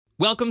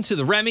Welcome to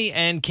the Remy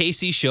and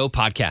Casey Show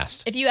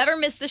podcast. If you ever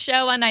miss the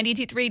show on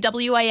 92.3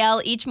 WIL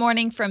each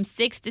morning from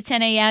 6 to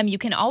 10 a.m., you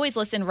can always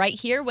listen right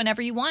here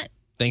whenever you want.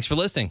 Thanks for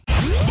listening.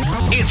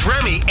 It's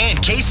Remy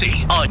and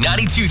Casey on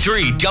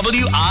 92.3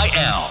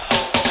 WIL.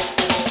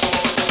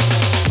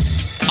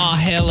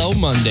 Hello,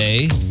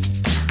 Monday.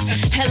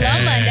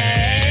 Hello,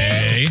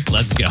 Monday.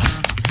 Let's go.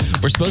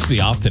 We're supposed to be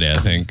off today, I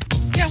think.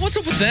 Yeah, what's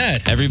up with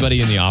that?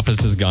 Everybody in the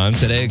office is gone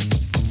today.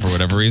 For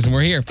whatever reason,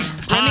 we're here.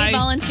 Remy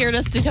volunteered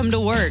us to come to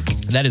work.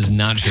 That is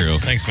not true.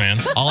 Thanks, man.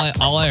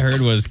 All I heard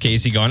was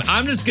Casey going,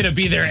 I'm just going to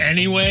be there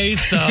anyway,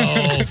 so...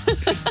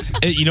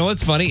 You know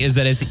what's funny is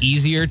that it's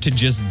easier to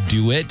just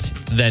do it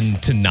than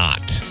to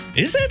not.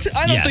 Is it?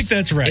 I don't think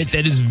that's right.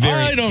 It is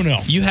very... I don't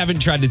know. You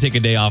haven't tried to take a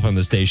day off on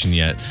the station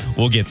yet.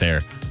 We'll get there.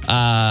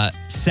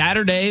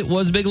 Saturday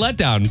was a big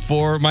letdown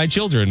for my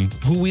children,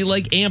 who we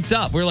amped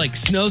up. We're like,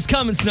 snow's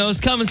coming.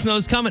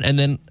 And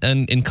then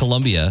in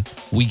Columbia,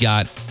 we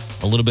got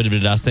a little bit of a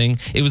dusting.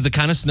 It was the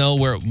kind of snow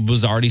where it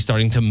was already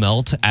starting to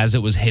melt as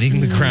it was hitting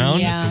the ground.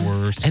 Yeah. It's the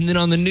worst. And then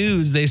on the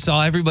news, they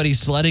saw everybody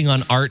sledding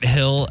on Art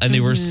Hill, and they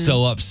were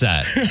so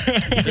upset.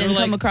 It didn't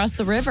come across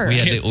the river. We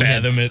Can't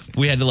fathom it.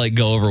 We had to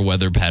go over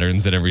weather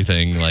patterns and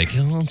everything.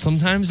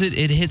 Sometimes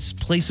it hits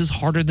places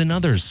harder than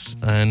others,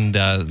 and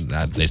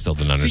they still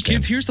didn't understand. See,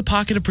 kids, here's the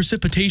pocket of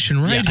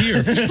precipitation right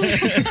here.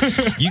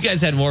 You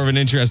guys had more of an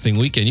interesting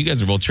weekend. You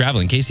guys were both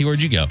traveling. Casey,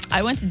 where'd you go?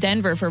 I went to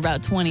Denver for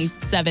about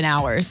 27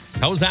 hours.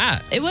 How was that?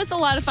 It was a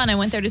lot of fun. I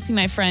went there to see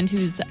my friend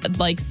who's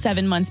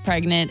 7 months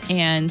pregnant,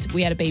 and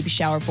we had a baby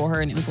shower for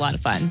her, and it was a lot of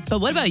fun. But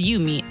what about you,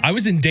 Meat? I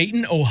was in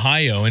Dayton,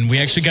 Ohio, and we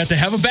actually got to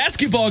have a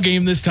basketball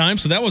game this time,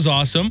 so that was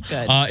awesome.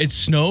 Good. It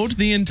snowed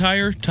the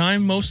entire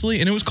time mostly,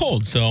 and it was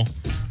cold, so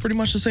pretty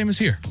much the same as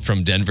here.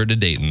 From Denver to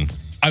Dayton.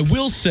 I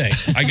will say,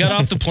 I got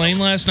off the plane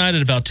last night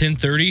at about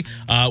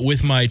 10:30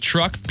 with my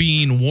truck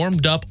being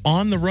warmed up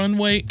on the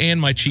runway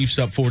and my Chiefs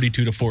up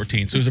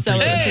 42-14. So it was a pretty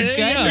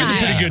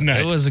good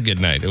night. It was a good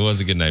night. It was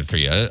a good night for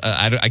you.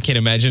 I can't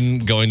imagine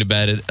going to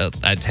bed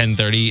at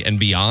 10:30 and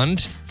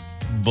beyond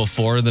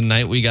before the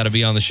night we got to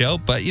be on the show,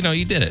 but you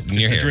did it, and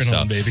you're here.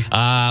 So, baby.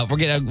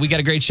 We got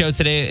a great show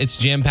today. It's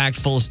jam packed,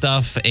 full of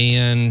stuff,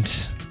 and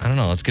I don't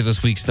know. Let's get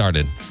this week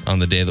started on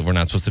the day that we're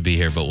not supposed to be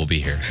here, but we'll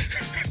be here.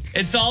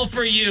 It's all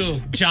for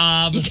you,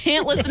 job. You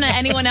can't listen to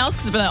anyone else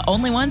because we're the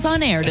only ones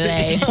on air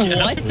today.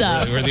 What's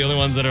up? We're the only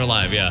ones that are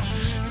alive, yeah.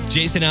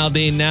 Jason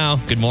Aldean now.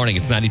 Good morning.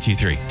 It's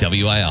 92.3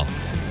 WIL.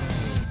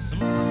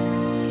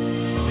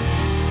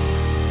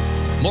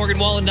 Morgan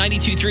Wallen,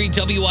 92.3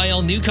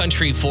 WIL New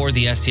Country for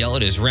the STL.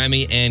 It is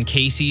Remy and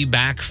Casey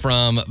back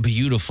from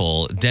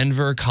beautiful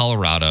Denver,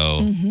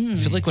 Colorado. I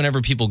feel like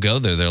whenever people go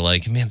there, they're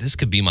like, man, this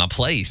could be my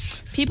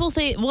place. People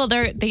say,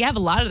 they have a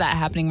lot of that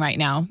happening right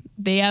now.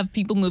 They have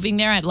people moving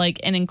there at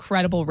an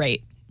incredible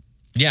rate.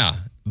 Yeah,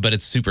 but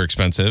it's super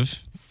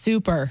expensive.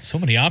 Super. So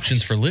many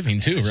options for living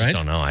too, right? I just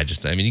don't know.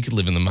 I mean, you could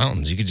live in the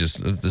mountains. You could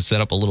just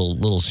set up a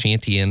little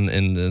shanty in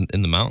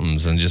the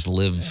mountains and just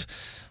live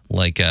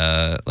like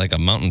a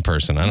mountain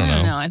person. I don't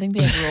know. I think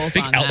they have rules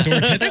Big on outdoor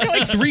that. tent. They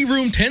got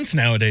 3-room tents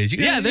nowadays.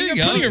 There you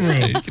go. Plenty of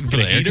room. You can put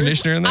an air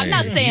conditioner in there. I'm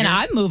not saying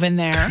I'm moving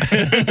there.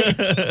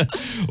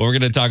 Well, we're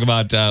going to talk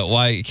about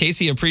why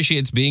Casey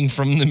appreciates being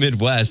from the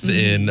Midwest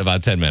in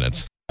about 10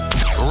 minutes.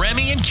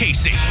 Remy and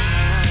Casey.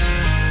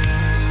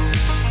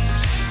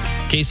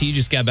 Casey, you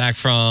just got back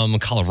from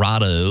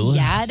Colorado.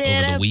 Yeah, I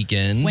did. Over the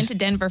weekend. Went to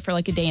Denver for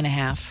a day and a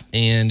half.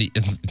 And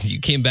you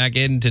came back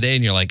in today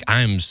and you're like,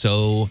 I'm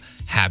so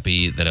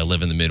happy that I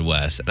live in the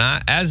Midwest.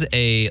 And as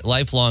a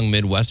lifelong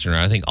Midwesterner,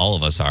 I think all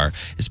of us are,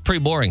 it's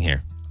pretty boring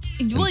here.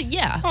 Well,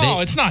 yeah.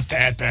 It's not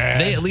that bad.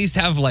 They at least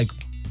have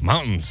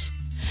mountains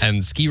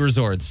and ski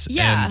resorts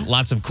and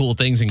lots of cool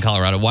things in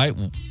Colorado. Why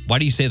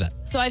do you say that?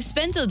 So I've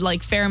spent a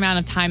fair amount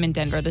of time in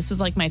Denver. This was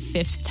my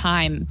 5th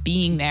time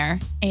being there.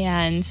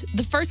 And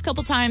the first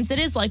couple times it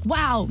is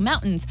wow,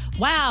 mountains,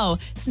 wow,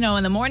 snow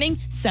in the morning,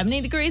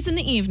 70 degrees in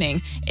the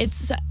evening.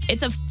 It's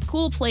a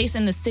cool place,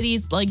 and the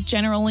city's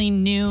generally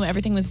new.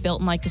 Everything was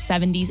built in the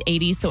 70s,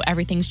 80s, so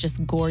everything's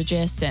just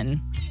gorgeous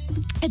and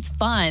it's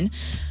fun.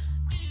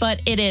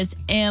 But it is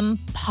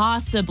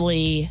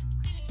impossibly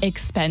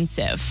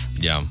expensive.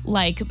 Yeah.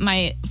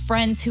 My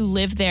friends who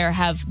live there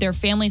their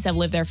families have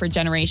lived there for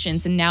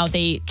generations, and now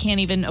they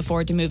can't even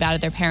afford to move out of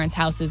their parents'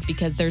 houses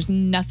because there's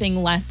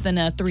nothing less than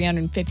a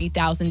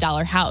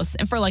 $350,000 house.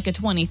 And for a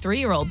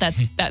 23-year-old,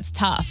 that's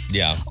tough.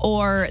 Yeah.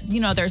 Or,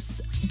 there's,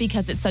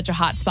 because it's such a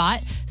hot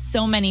spot,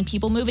 so many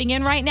people moving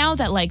in right now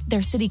that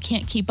their city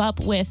can't keep up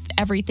with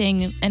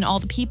everything and all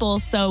the people.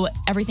 So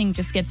everything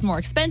just gets more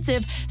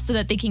expensive so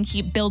that they can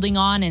keep building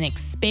on and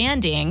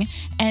expanding.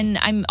 And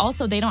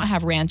they don't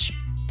have ranch.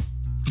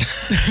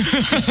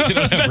 They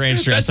don't have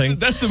ranch dressing.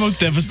 That's the most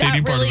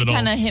devastating part of it all. That really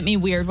kind of hit me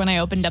weird when I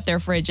opened up their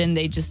fridge and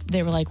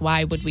they were like,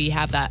 why would we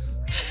have that?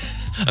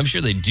 I'm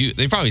sure they do.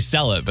 They probably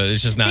sell it, but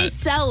it's just not. They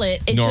sell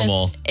it. It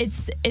normal.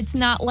 It's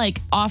not like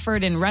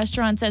offered in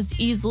restaurants as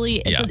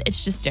easily.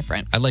 It's just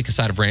different. I'd like a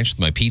side of ranch with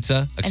my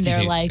pizza. And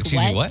they're like,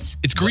 excuse me, what?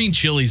 It's green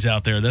chilies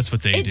out there. That's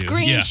what they do. It's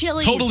green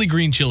chilies. Totally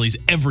green chilies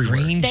everywhere.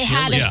 Green They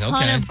had a chilies.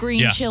 ton Okay. of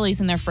green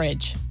chilies in their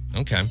fridge.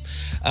 Okay.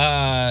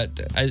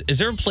 Is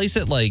there a place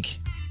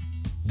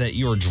that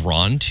you're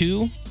drawn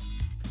to?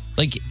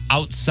 Like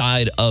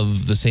outside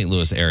of the St.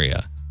 Louis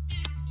area?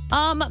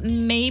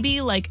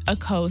 Maybe like a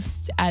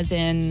coast, as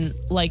in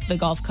like the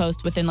Gulf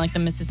Coast within like the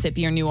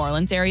Mississippi or New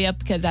Orleans area,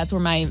 because that's where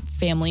my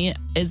family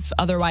is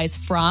otherwise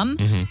from.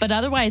 Mm-hmm. But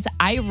otherwise,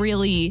 I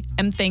really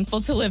am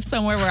thankful to live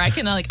somewhere where I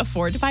can like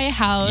afford to buy a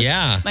house.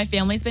 Yeah. My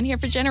family's been here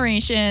for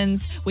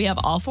generations. We have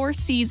all 4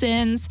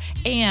 seasons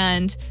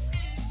and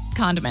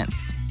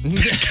condiments.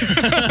 That's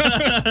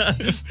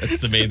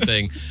the main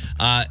thing.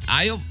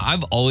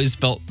 I've always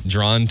felt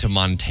drawn to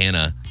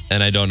Montana,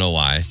 and I don't know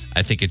why.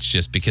 I think it's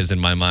just because in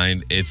my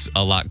mind, it's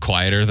a lot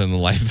quieter than the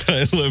life that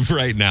I live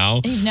right now.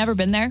 And you've never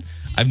been there?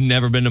 I've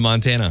never been to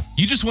Montana.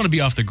 You just want to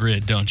be off the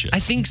grid, don't you? I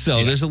think so.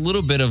 Yeah. There's a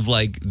little bit of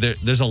like,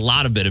 there's a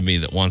lot of bit of me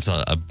that wants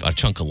a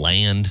chunk of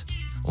land.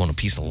 I want a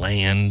piece of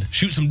land.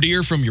 Shoot some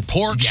deer from your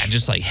porch. Yeah,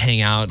 just like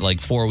hang out, like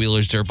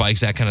 4-wheelers, dirt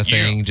bikes, that kind of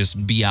thing. Yeah.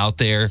 Just be out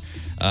there.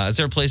 Is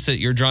there a place that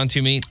you're drawn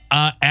to, Meat?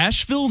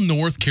 Asheville,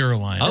 North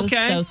Carolina. That was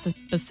Okay. so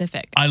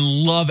specific. I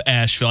love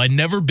Asheville. I'd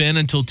never been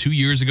until 2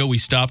 years ago. We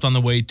stopped on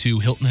the way to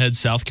Hilton Head,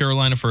 South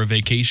Carolina for a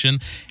vacation,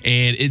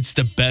 and it's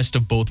the best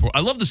of both worlds. I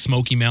love the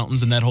Smoky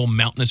Mountains and that whole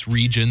mountainous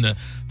region, the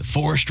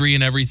forestry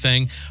and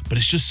everything, but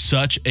it's just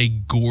such a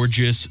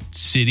gorgeous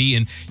city,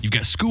 and you've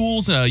got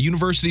schools,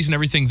 universities and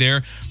everything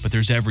there, but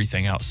there's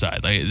everything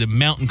outside, like the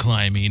mountain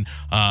climbing,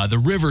 the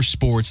river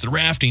sports, the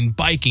rafting,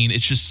 biking.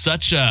 It's just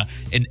such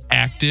an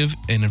active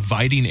and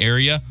inviting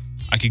area.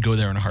 I could go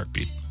there in a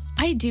heartbeat.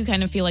 I do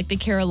kind of feel like the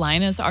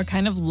Carolinas are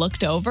kind of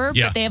looked over,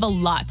 Yeah. but they have a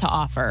lot to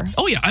offer.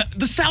 Oh, yeah.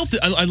 The South,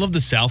 I love the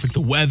South. Like the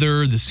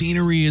weather, the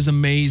scenery is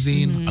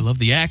amazing. I love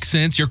the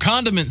accents. Your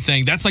condiment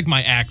thing, that's like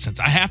my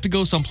accents. I have to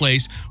go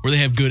someplace where they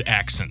have good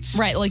accents.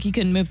 Right, like you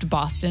couldn't move to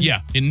Boston.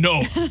 Yeah. And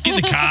no, get in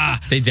the car.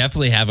 They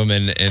definitely have them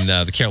in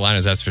the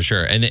Carolinas, that's for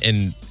sure.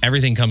 And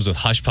everything comes with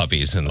hush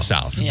puppies in the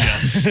South. Yeah.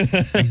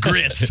 And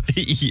grits.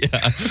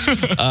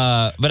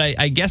 Yeah. But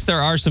I guess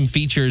there are some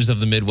features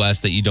of the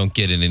Midwest that you don't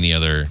get in any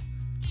other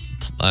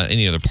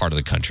part of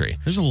the country.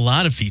 There's a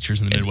lot of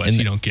features in the Midwest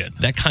you don't get.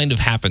 That kind of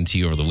happened to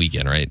you over the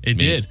weekend, right? It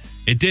did.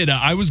 It did.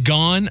 I was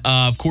gone.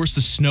 Of course,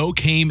 the snow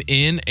came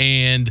in,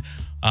 and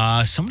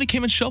somebody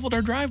came and shoveled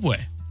our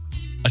driveway.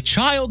 A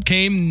child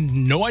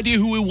came, no idea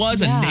who it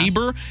was, Yeah. a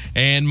neighbor,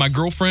 and my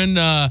girlfriend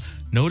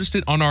noticed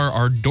it on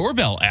our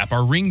doorbell app,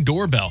 our Ring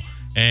doorbell.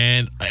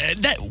 And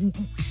that...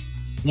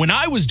 When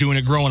I was doing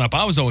it growing up,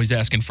 I was always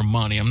asking for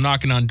money. I'm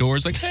knocking on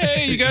doors like,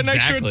 hey, you got an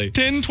Exactly.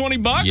 extra 10, 20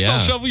 bucks? Yeah. I'll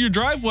shovel your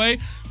driveway.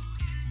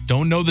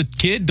 Don't know the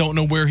kid, don't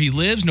know where he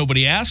lives.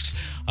 Nobody asks.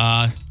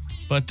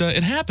 But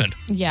it happened.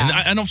 Yeah.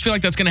 And I don't feel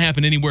like that's going to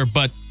happen anywhere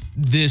but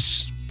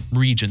this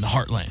region, the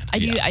heartland.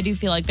 I do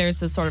feel like there's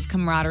this sort of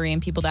camaraderie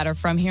in people that are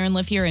from here and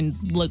live here and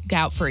look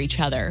out for each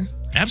other.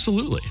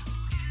 Absolutely.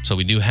 So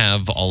we do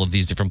have all of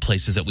these different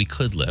places that we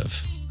could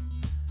live.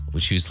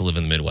 We choose to live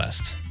in the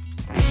Midwest.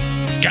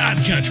 It's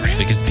God's country.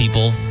 Because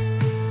people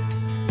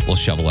will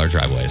shovel our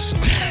driveways. For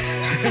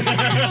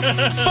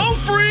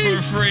free.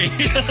 For free.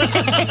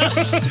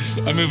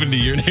 I'm moving to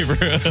your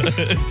neighborhood.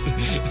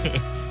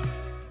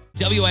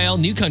 WIL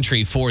New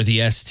Country for the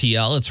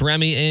STL. It's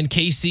Remy and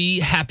Casey.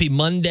 Happy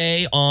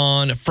Monday.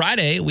 On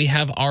Friday, we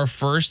have our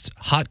first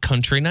Hot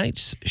Country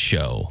Nights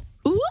show.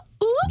 Ooh,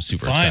 ooh. I'm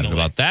super excited Finally.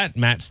 about that.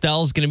 Matt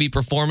Stell's going to be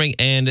performing,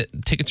 and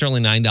tickets are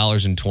only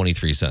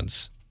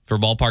 $9.23. For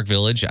Ballpark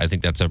Village, I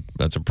think that's a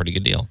pretty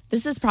good deal.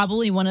 This is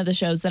probably one of the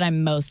shows that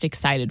I'm most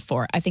excited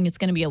for. I think it's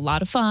going to be a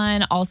lot of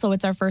fun. Also,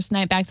 it's our first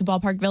night back to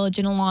Ballpark Village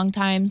in a long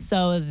time,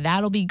 so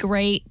that'll be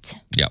great.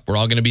 Yeah, we're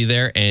all going to be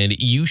there, and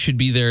you should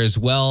be there as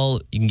well.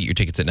 You can get your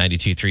tickets at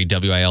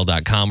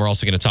 923wil.com. We're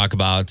also going to talk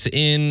about,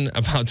 in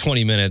about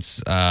 20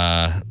 minutes,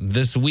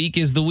 this week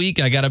is the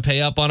week I got to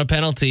pay up on a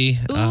penalty.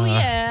 Ooh,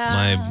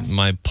 yeah.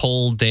 My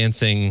pole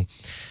dancing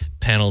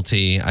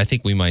penalty. I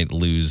think we might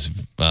lose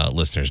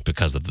listeners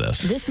because of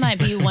this. This might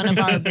be one of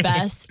our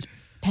best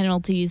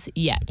penalties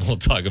yet. We'll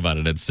talk about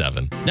it at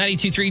 7.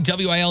 92.3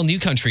 WIL New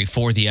Country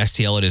for the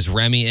STL. It is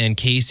Remy and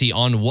Casey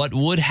on what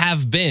would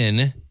have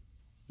been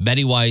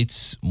Betty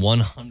White's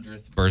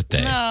 100th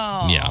birthday.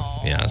 No.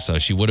 Yeah. So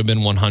she would have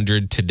been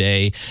 100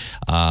 today.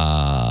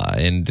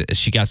 And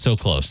she got so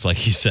close,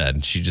 like you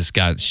said. She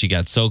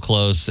got so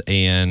close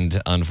and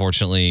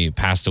unfortunately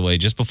passed away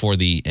just before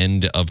the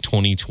end of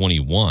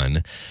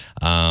 2021.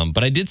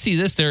 But I did see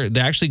this. They're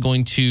actually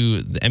going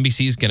to, the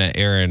NBC is going to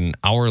air an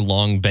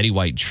hour-long Betty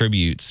White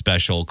tribute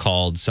special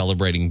called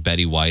Celebrating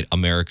Betty White,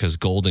 America's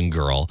Golden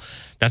Girl.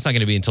 That's not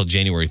going to be until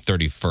January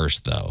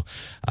 31st, though.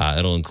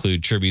 It'll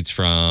include tributes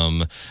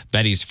from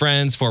Betty's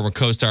friends, former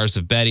co-stars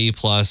of Betty,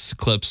 plus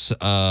clips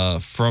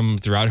from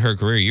throughout her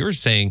career. You were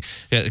saying,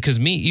 because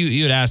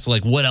you had asked,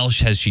 like, what else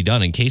has she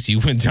done? And Casey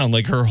went down,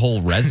 like, her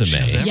whole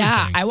resume.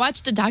 Yeah, I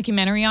watched a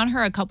documentary on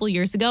her a couple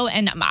years ago,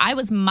 and I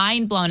was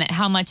mind blown at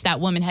how much that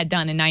woman had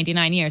done in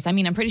 99 years. I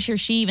mean, I'm pretty sure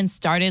she even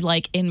started,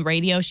 like, in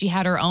radio. She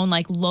had her own,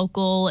 like,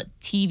 local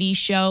TV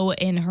show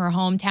in her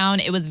hometown.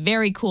 It was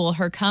very cool,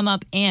 her come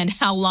up and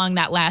how long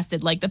that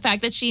lasted. Like, the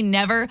fact that she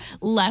never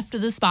left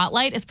the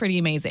spotlight is pretty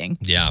amazing.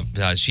 Yeah,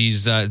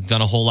 she's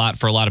done a whole lot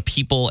for a lot of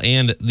people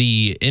and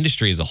the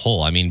industry as a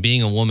whole. I mean,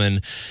 being a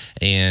woman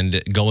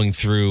and going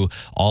through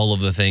all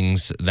of the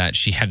things that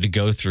she had to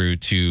go through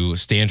to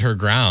stand her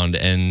ground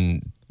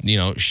and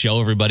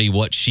show everybody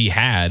what she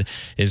had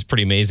is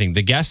pretty amazing.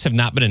 The guests have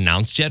not been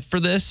announced yet for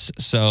this,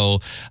 so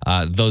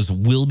those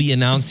will be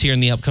announced here in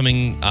the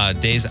upcoming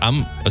days.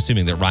 I'm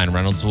assuming that Ryan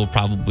Reynolds will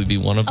probably be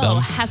one of them. Oh,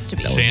 has to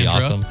be. That would be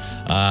awesome.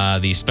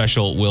 The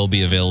special will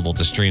be available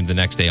to stream the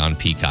next day on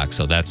Peacock,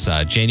 so that's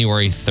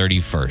January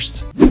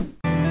 31st.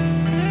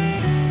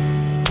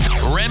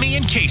 Remy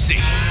and Casey.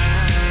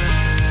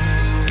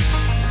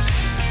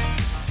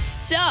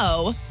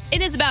 So,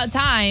 it is about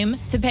time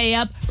to pay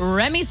up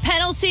Remy's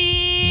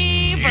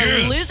penalty for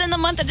losing the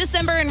month of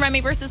December in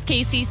Remy versus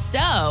Casey.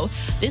 So,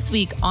 this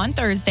week on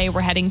Thursday,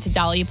 we're heading to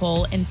Dahlia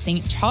Pole in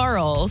St.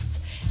 Charles.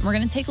 And we're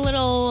going to take a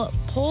little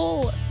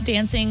pole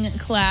dancing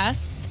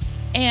class.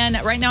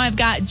 And right now, I've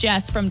got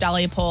Jess from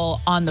Dahlia Pole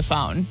on the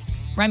phone.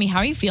 Remy, how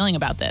are you feeling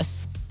about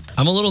this?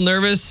 I'm a little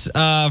nervous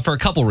for a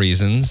couple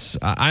reasons.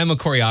 I'm a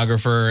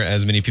choreographer,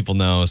 as many people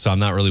know, so I'm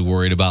not really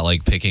worried about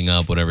like picking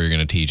up whatever you're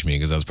going to teach me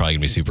because that's probably going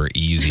to be super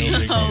easy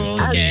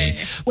for me.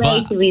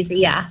 Way too easy,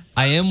 yeah.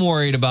 I am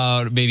worried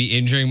about maybe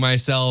injuring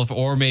myself,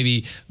 or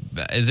maybe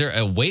is there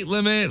a weight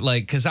limit?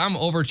 Like, because I'm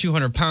over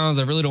 200 pounds,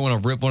 I really don't want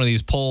to rip one of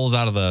these poles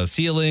out of the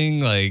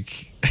ceiling.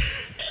 Like,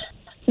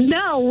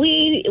 No,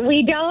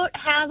 we don't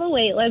have a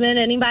weight limit.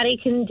 Anybody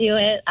can do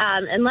it.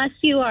 Unless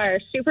you are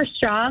super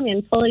strong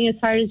and pulling as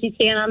hard as you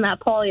can on that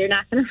pole, you're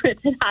not going to rip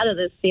it out of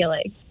the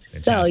ceiling.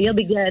 Fantastic. So you'll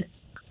be good.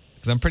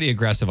 because I'm pretty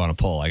aggressive on a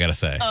pole, I got to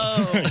say.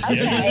 Oh,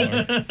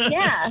 Okay.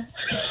 Yeah.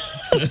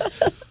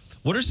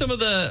 What are some of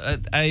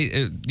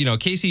the,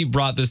 Casey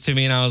brought this to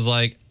me and I was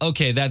like,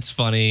 okay, that's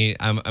funny.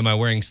 Am I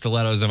wearing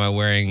stilettos?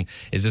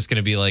 Is this going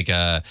to be like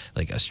a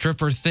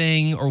stripper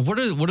thing? Or what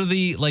are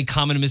the like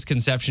common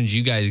misconceptions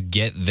you guys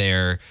get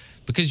there?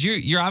 Because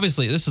you're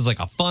obviously, this is like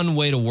a fun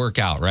way to work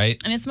out,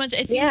 right? and it seems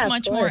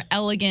much more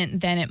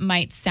elegant than it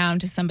might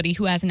sound to somebody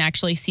who hasn't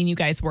actually seen you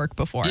guys work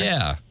before.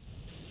 Yeah.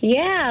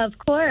 Yeah, of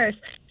course.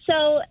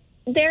 So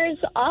there's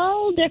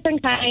all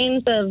different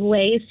kinds of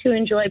ways to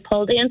enjoy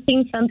pole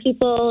dancing. Some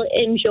people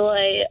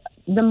enjoy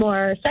the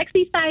more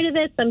sexy side of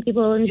it. Some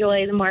people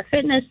enjoy the more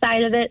fitness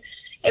side of it.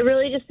 It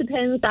really just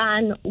depends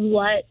on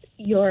what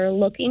you're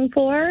looking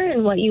for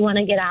and what you want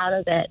to get out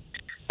of it.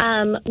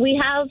 We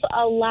have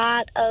a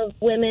lot of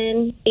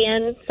women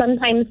and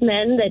sometimes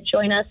men that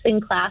join us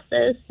in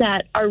classes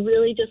that are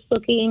really just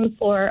looking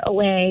for a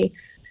way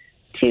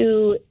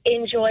to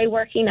enjoy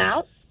working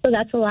out. So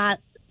that's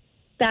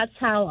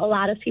how a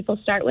lot of people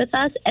start with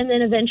us. And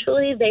then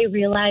eventually they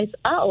realize,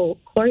 oh,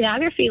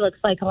 choreography looks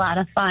like a lot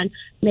of fun.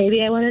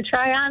 Maybe I want to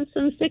try on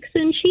some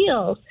 6-inch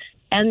heels.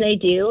 And they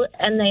do,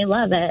 and they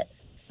love it.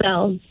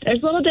 So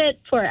there's a little bit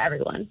for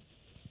everyone.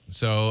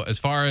 So as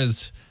far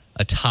as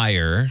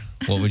attire,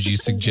 what would you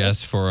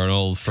suggest for an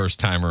old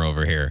first-timer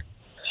over here?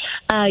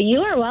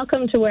 You are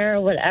welcome to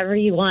wear whatever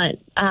you want.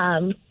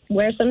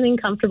 Wear something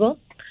comfortable.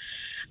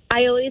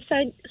 I always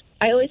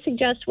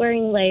suggest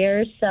wearing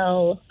layers,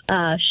 so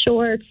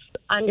shorts,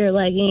 under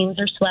leggings,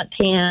 or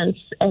sweatpants,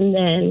 and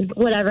then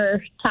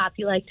whatever top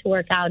you like to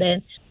work out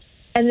in.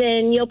 And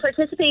then you'll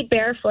participate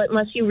barefoot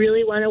unless you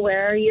really want to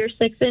wear your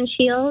 6-inch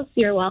heels.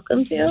 You're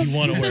welcome to. You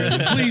want to wear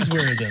them? Please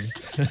wear them.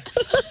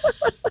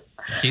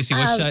 Casey,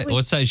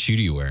 what size shoe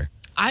do you wear?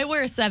 I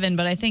wear a 7,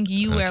 but I think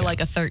you wear Okay.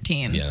 like a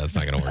 13. Yeah, that's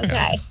not going to work Okay.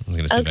 out. I was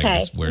going to see if I could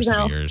just wear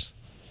some of yours.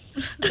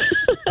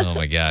 Oh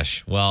my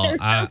gosh. Well,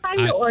 There's still time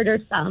to order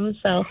some,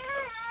 so.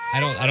 I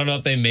don't know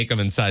if they make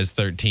them in size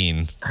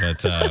 13,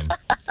 but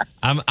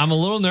I'm a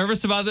little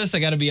nervous about this. I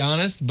got to be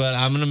honest, but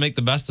I'm going to make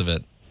the best of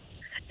it.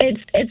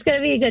 It's going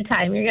to be a good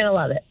time. You're going to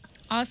love it.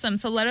 Awesome.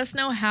 So let us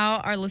know how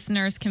our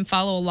listeners can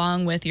follow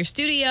along with your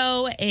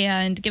studio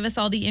and give us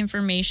all the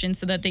information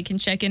so that they can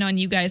check in on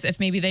you guys if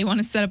maybe they want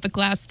to set up a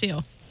class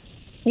too.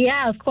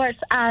 Yeah, of course.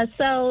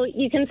 So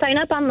you can sign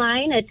up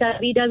online at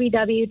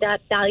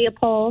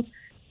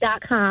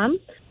www.dahliapole.com.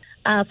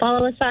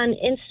 Follow us on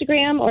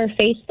Instagram or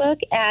Facebook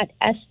at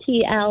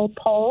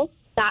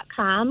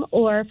stlpole.com,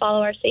 or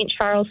follow our St.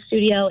 Charles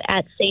studio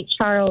at St.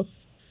 Charles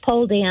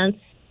Pole Dance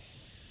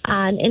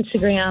on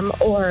Instagram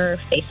or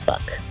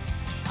Facebook.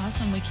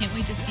 Awesome. We can't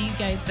wait to see you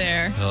guys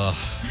there. Ugh.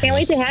 Can't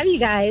wait to have you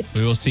guys.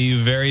 We will see you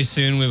very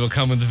soon. We will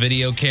come with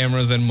video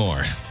cameras and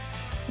more.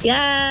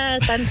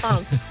 Yes, I'm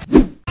pumped.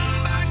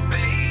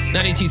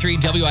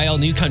 92.3 WIL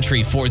New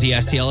Country for the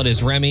STL. It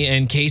is Remy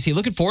and Casey.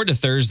 Looking forward to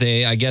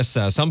Thursday. I guess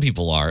some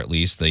people are, at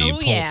least.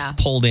 The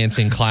pole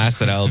dancing class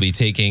that I'll be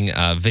taking.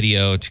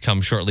 Video to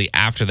come shortly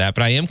after that.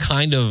 But I am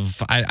kind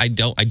of, I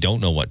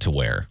don't know what to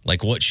wear.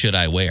 Like, what should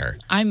I wear?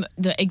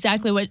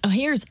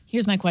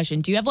 Here's my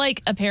question. Do you have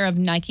like a pair of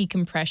Nike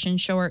compression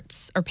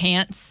shorts or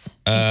pants?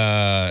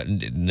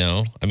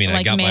 No. I mean,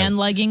 like I got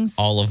leggings?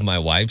 all of my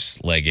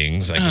wife's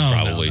leggings. I could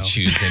probably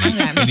choose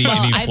any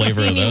I've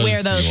flavor seen of you those.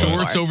 wear those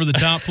Shorts over the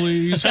top,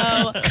 please.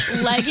 So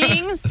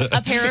leggings,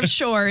 a pair of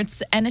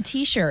shorts, and a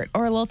t-shirt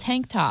or a little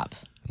tank top.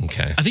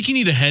 Okay. I think you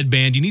need a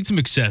headband. You need some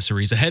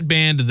accessories. A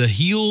headband, the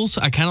heels.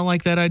 I kind of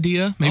like that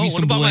idea. Maybe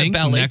some what about bling, my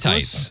some ballet necklace.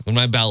 tights? Would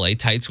my ballet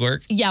tights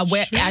work? Yeah,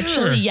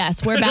 actually,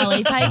 yes. Wear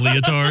ballet tights.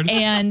 Leotard.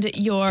 And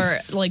your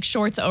like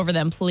shorts over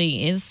them,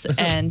 please.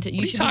 And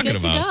you should be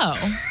good to go.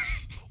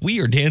 We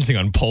are dancing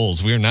on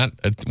poles. We're not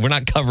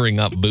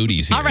covering up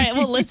booties here. All right.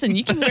 Well, listen,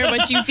 you can wear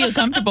what you feel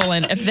comfortable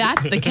in if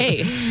that's the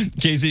case.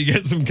 Casey, you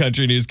got some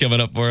country news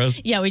coming up for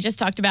us? Yeah, we just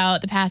talked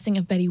about the passing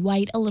of Betty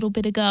White a little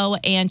bit ago,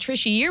 and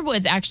Trisha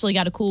Yearwood's actually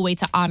got a cool way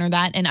to honor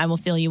that, and I will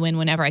fill you in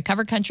whenever I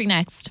cover country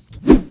next.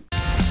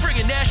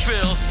 Bringing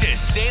Nashville to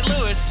St.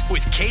 Louis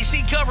with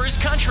Casey Covers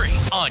Country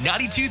on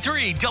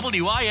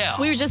 92.3 WIL.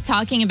 We were just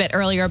talking a bit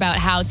earlier about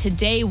how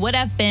today would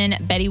have been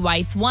Betty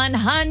White's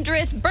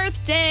 100th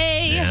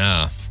birthday.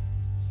 Yeah.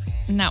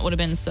 And that would have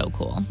been so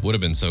cool. Would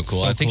have been so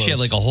cool. So I think she had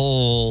close. like a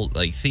whole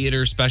like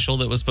theater special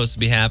that was supposed to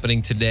be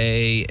happening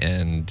today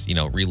and,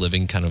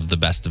 reliving kind of the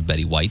best of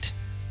Betty White.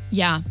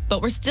 Yeah,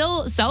 but we're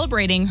still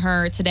celebrating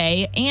her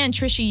today, and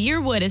Trisha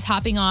Yearwood is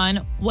hopping on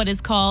what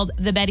is called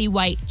the Betty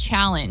White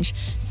Challenge.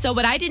 So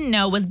what I didn't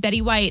know was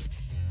Betty White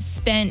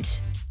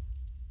spent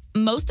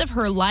most of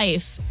her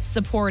life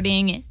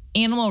supporting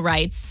animal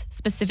rights,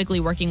 specifically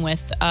working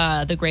with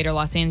the Greater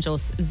Los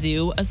Angeles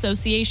Zoo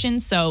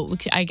Association. So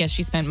I guess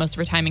she spent most of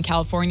her time in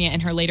California in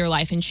her later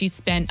life, and she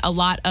spent a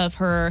lot of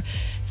her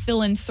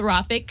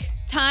philanthropic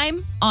time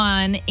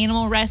on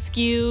animal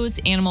rescues,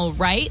 animal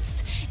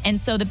rights. And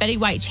so the Betty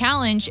White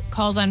Challenge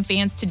calls on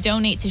fans to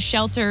donate to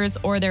shelters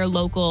or their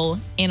local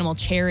animal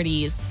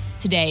charities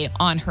today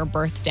on her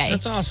birthday.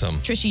 That's awesome.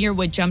 Trisha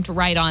Yearwood jumped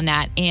right on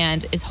that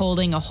and is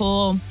holding a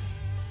whole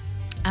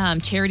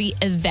charity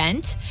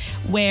event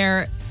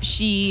where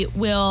she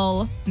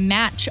will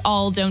match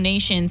all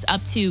donations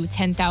up to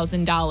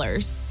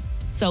 $10,000.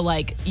 So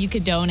like you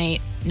could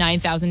donate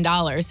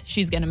 $9,000,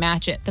 she's going to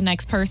match it. The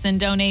next person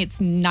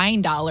donates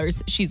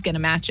 $9, she's going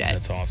to match it.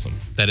 That's awesome.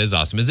 That is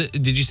awesome.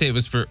 Did you say it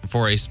was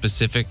for a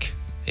specific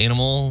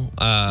animal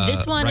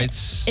This one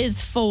rights?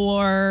 is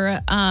for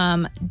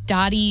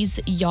Dottie's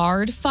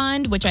Yard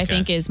Fund, which I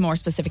think is more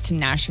specific to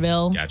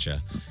Nashville.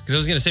 Gotcha. Because I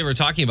was going to say, we're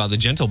talking about the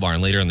Gentle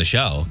Barn later in the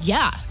show.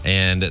 Yeah.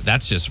 And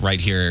that's just right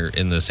here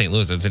in the St.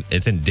 Louis.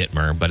 It's in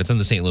Ditmer, but it's in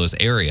the St. Louis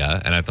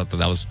area. And I thought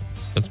that's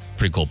a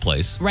pretty cool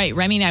place. Right.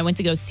 Remy and I went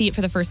to go see it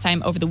for the first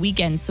time over the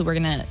weekend, so we're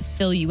going to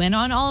fill you in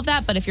on all of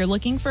that. But if you're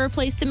looking for a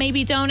place to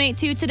maybe donate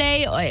to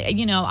today,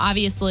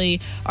 obviously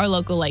our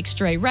local like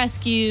stray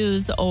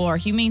rescues or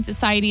humane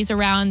societies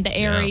around the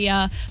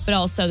area, but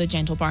also the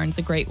Gentle Barn's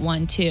a great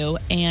one too.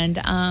 And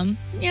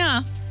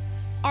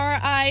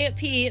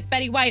R.I.P.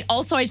 Betty White.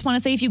 Also, I just want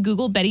to say if you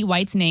Google Betty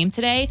White's name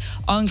today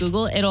on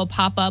Google, it'll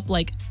pop up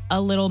like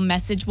a little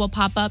message will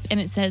pop up and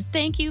it says,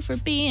 "Thank you for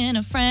being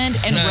a friend."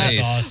 And Nice.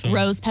 Awesome.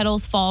 rose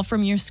petals fall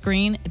from your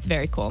screen. It's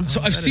very cool. So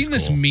I've That is seen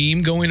this cool.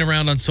 meme going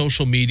around on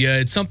social media.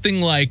 It's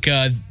something like,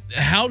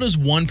 how does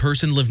one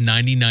person live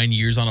 99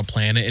 years on a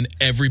planet and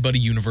everybody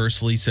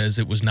universally says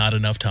it was not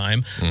enough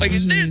time? Like,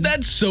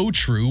 that's so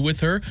true with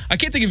her. I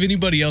can't think of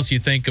anybody else you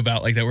think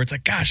about like that where it's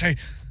like, gosh,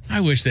 I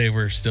wish they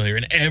were still here.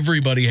 And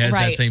everybody has that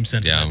Right. same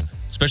sentiment. Yeah.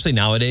 Especially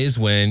nowadays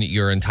when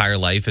your entire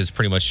life is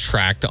pretty much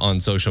tracked on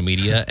social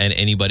media and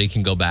anybody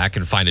can go back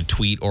and find a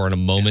tweet or in a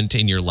moment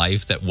in your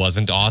life that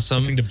wasn't awesome.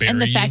 Something to bury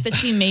And the you. fact that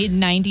she made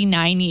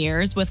 99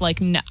 years with like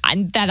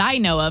that I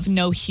know of,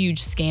 no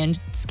huge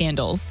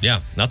scandals. Yeah,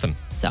 nothing.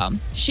 So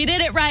she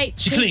did it right.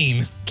 She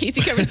clean.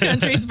 Casey Covers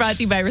Country is brought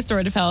to you by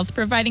Restorative Health,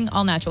 providing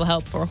all natural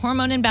help for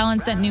hormone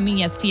imbalance at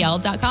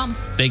NewMeSTL.com.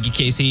 Thank you,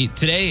 Casey.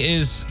 Today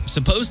is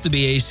supposed to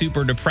be a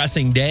super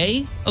depressing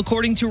day,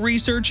 according to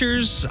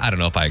researchers. I don't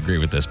know if I agree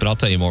with this, but I'll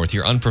tell you more with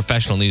your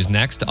unprofessional news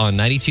next on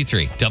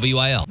 92.3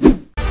 WIL.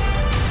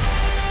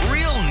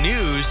 Real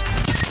news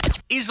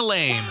is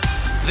lame.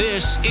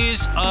 This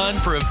is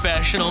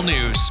Unprofessional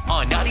News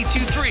on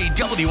 92.3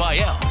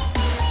 WIL.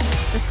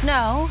 The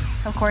snow,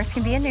 of course,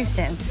 can be a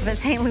nuisance, but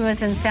St.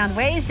 Louisans found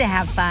ways to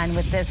have fun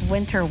with this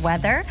winter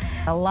weather.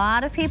 A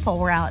lot of people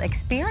were out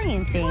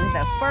experiencing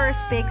the first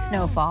big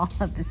snowfall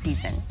of the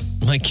season.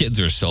 My kids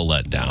are so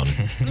let down.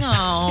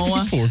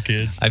 No. Poor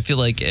kids. I feel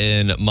like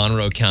in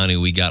Monroe County,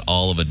 we got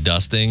all of a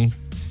dusting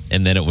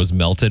and then it was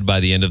melted by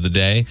the end of the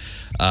day.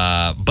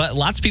 But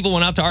lots of people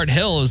went out to Art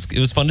Hill. It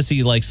was fun to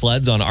see like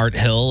sleds on Art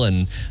Hill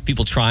and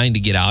people trying to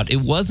get out.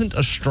 It wasn't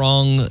a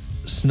strong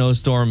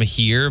snowstorm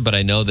here, but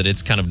I know that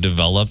it's kind of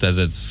developed as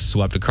it's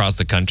swept across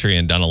the country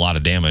and done a lot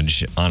of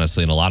damage,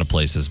 honestly, in a lot of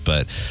places.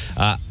 But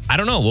I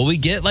don't know. Will we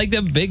get like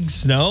the big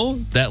snow,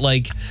 that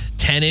like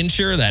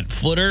 10-incher, that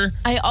footer?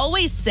 I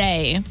always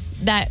say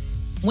that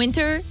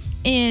winter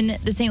in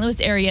the St. Louis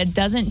area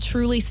doesn't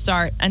truly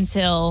start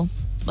until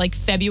like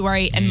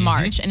February and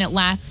March, and it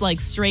lasts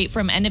like straight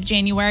from end of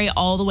January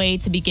all the way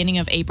to beginning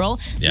of April.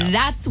 Yeah.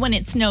 That's when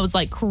it snows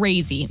like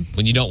crazy.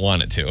 When you don't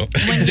want it to.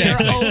 When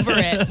you're over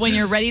it, when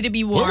you're ready to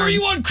be warm. Where were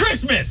you on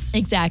Christmas?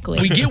 Exactly.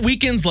 We get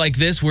weekends like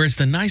this where it's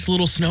the nice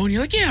little snow, and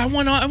you're like, yeah, I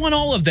want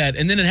all of that.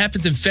 And then it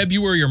happens in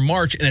February or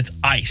March, and it's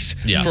ice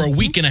for a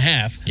week and a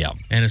half. Yeah.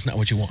 And it's not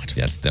what you want.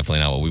 That's definitely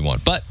not what we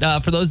want. But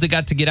for those that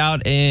got to get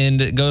out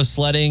and go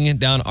sledding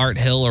down Art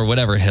Hill or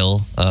whatever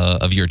hill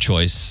of your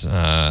choice,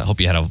 hope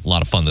you had a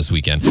lot of fun this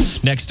weekend.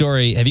 Next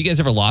story. Have you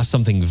guys ever lost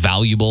something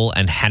valuable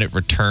and had it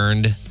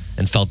returned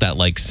and felt that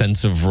like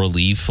sense of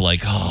relief? Like,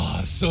 oh,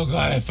 I'm so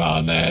glad I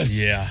found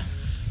this. Yeah.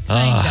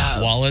 Kind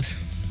of.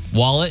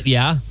 Wallet.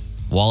 Yeah.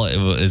 Wallet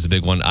is a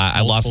big one.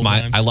 I lost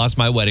times.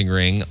 my wedding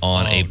ring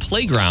on a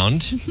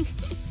playground.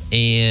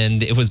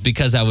 And it was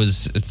because I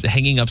was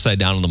hanging upside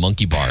down on the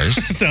monkey bars.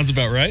 Sounds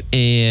about right.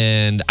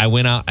 And I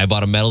went out, I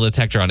bought a metal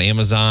detector on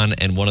Amazon,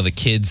 and one of the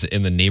kids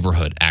in the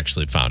neighborhood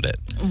actually found it.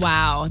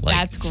 Wow, Like,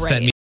 that's great.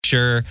 Sent me a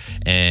picture,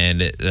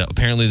 and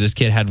apparently this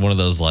kid had one of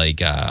those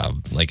like a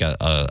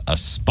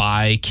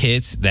spy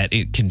kit that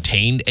it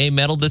contained a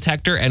metal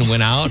detector and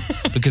went out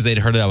because they'd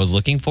heard that I was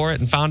looking for it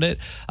and found it.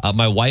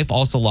 My wife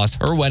also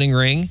lost her wedding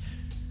ring,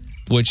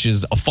 which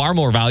is far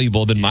more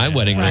valuable than my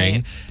wedding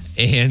ring.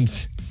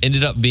 And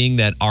ended up being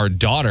that our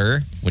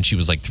daughter, when she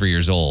was like 3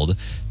 years old,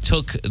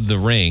 took the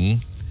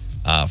ring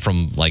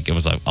from like, it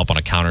was up on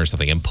a counter or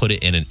something, and put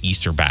it in an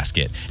Easter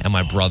basket. And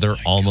my brother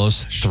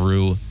almost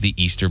threw the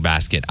Easter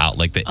basket out,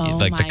 like the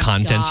the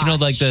contents, you know,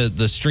 like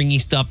the stringy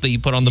stuff that you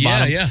put on the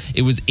bottom. Yeah.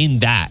 It was in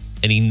that.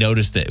 And he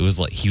noticed it. It was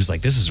like, he was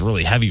like, this is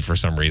really heavy for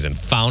some reason.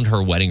 Found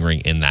her wedding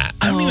ring in that.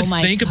 I don't even my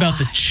think about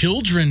the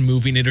children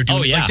moving it or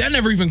doing it. Like, that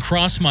never even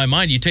crossed my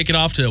mind. You take it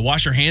off to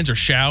wash your hands or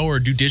shower or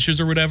do dishes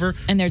or whatever.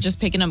 And they're just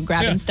picking up,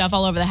 grabbing stuff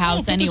all over the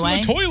house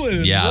anyway. Put this in the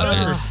toilet.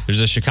 Yeah,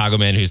 there's a Chicago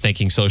man who's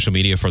thanking social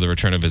media for the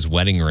return of his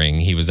wedding ring.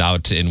 He was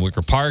out in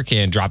Wicker Park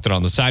and dropped it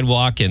on the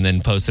sidewalk and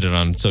then posted it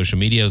on social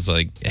media. It was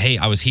like, hey,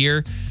 I was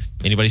here.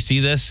 Anybody see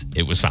this?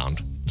 It was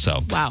found.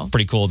 So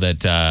pretty cool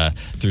that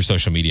through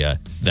social media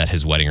that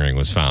his wedding ring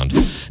was found.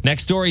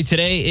 Next story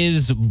today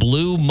is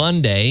Blue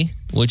Monday,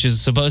 which is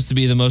supposed to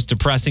be the most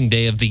depressing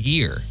day of the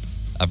year.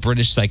 A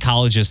British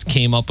psychologist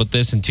came up with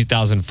this in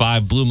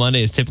 2005. Blue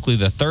Monday is typically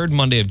the third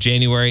Monday of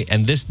January,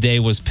 and this day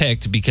was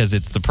picked because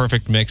it's the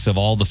perfect mix of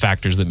all the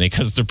factors that make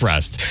us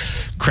depressed.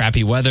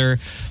 Crappy weather,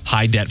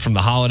 high debt from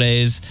the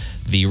holidays,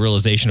 the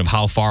realization of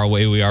how far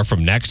away we are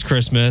from next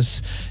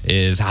Christmas,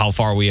 is how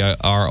far we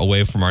are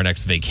away from our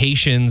next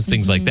vacations,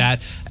 things like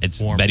that.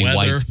 It's Warm Betty weather.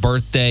 White's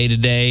birthday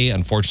today.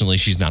 Unfortunately,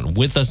 she's not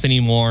with us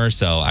anymore.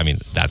 So, I mean,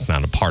 that's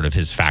not a part of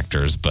his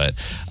factors. But,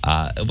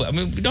 I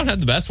mean, we don't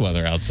have the best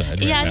weather outside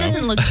right Yeah, now. it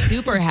doesn't look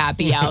super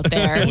happy out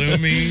there.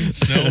 Gloomy,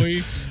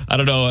 snowy. I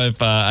don't know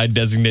if I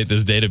designate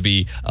this day to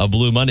be a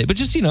Blue Monday, but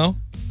just,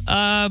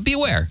 be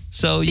aware.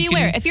 So Be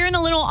aware. If you're in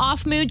a little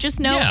off mood, just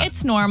know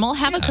it's normal.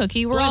 Have a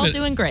cookie. We're all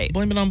doing great.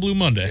 Blame it on Blue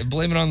Monday.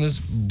 Blame it on this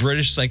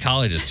British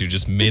psychologist who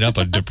just made up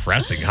a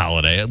depressing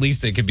holiday. At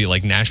least it could be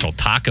like National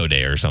Taco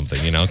Day or something,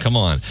 Come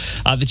on.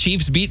 The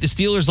Chiefs beat the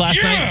Steelers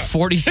last night,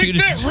 42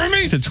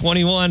 to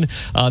 21.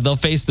 They'll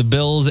face the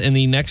Bills in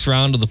the next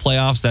round of the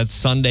playoffs. That's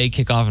Sunday,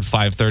 kickoff at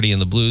 5:30,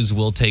 and the Blues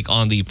will take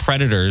on the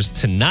Predators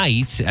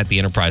tonight at the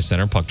Enterprise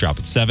Center. Puck drop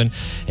at 7.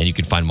 And you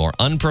can find more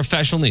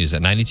unprofessional news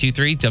at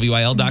 92.3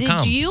 WIL.com.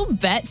 Did you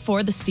bet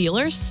for the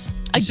Steelers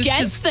It's just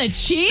against the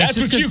Chiefs? That's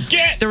what you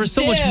get. There was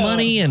so much Dude.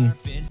 money and...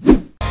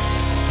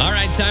 All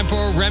right, time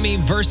for Remy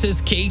versus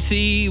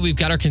Casey. We've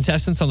got our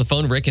contestants on the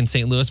phone, Rick in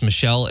St. Louis,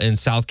 Michelle in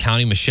South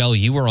County. Michelle,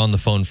 you were on the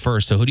phone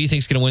first. So who do you think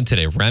is going to win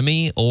today,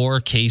 Remy or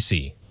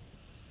Casey?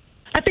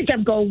 I think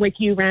I'm going with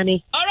you,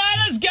 Remy. All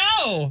right, let's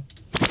go.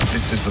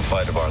 This is the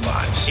fight of our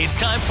lives. It's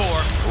time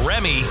for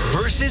Remy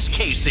versus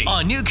Casey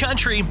on New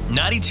Country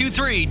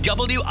 92.3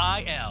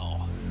 WIL.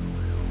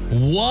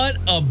 What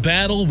a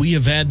battle we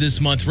have had this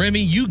month. Remy,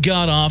 you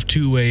got off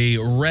to a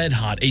red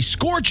hot, a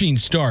scorching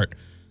start.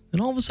 Then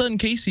all of a sudden,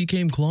 Casey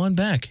came clawing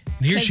back.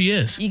 And here she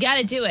is. You got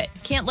to do it.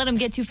 Can't let them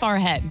get too far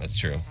ahead. That's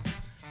true.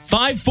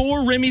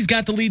 5-4. Remy's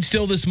got the lead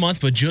still this month,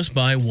 but just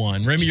by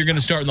one. Remy, you're going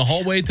to start in the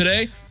hallway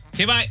today.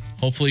 Okay, bye.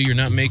 Hopefully you're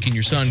not making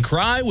your son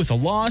cry with a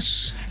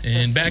loss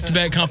in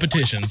back-to-back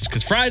competitions,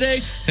 because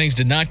Friday, things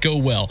did not go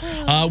well.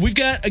 We've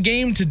got a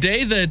game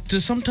today that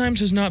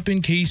sometimes has not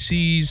been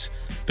Casey's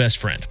best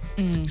friend.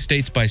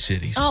 States by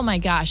cities. Oh my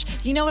gosh.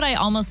 You know what I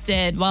almost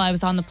did while I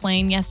was on the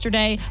plane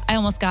yesterday? I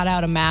almost got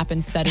out a map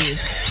and studied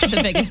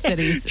the biggest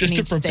cities Just in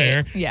to each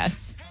prepare. state.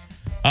 Yes.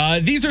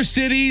 These are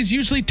cities,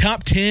 usually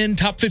top 10,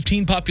 top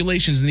 15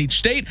 populations in each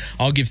state.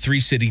 I'll give 3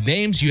 city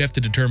names. You have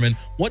to determine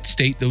what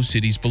state those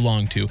cities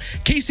belong to.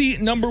 Casey,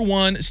 state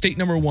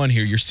number one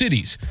here. Your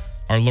cities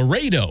are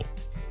Laredo,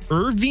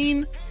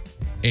 Irving,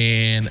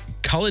 and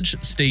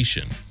College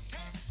Station.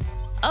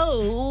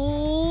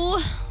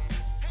 Oh,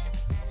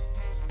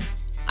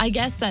 I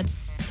guess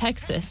that's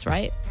Texas,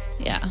 right?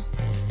 Yeah.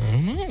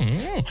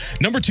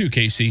 Number 2,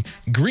 Casey,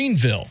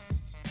 Greenville,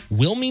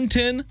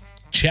 Wilmington,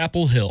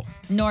 Chapel Hill.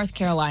 North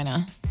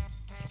Carolina.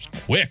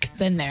 Quick.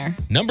 Been there.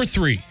 Number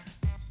 3,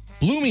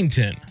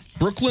 Bloomington,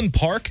 Brooklyn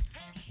Park,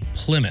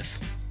 Plymouth.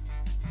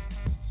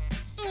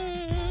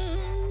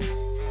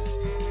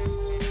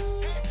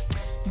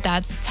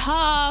 That's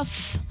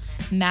tough.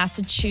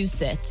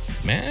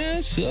 Massachusetts.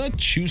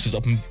 Massachusetts,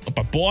 up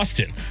by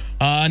Boston.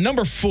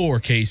 Number 4,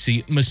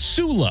 Casey,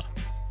 Missoula,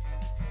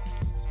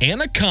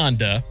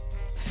 Anaconda,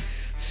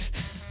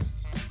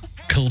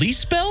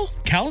 Kalispell?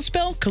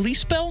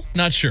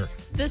 Not sure.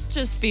 This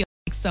just feels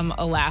like some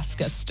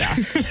Alaska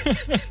stuff.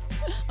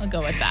 I'll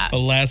go with that.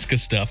 Alaska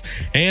stuff.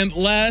 And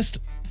last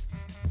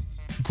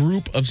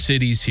group of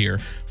cities here,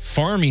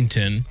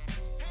 Farmington,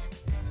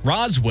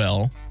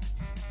 Roswell,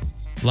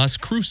 Las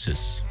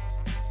Cruces.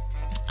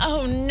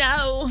 Oh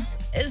no.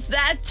 Is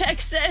that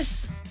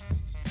Texas?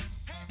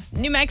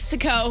 New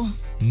Mexico.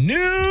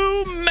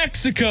 New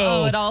Mexico.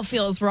 Oh, it all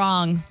feels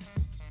wrong.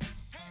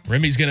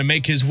 Remy's going to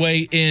make his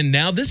way in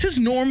now. This has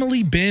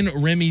normally been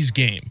Remy's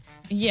game.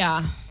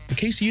 Yeah. But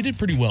Casey, you did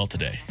pretty well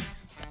today.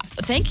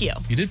 Thank you.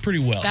 You did pretty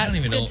well.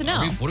 That's good to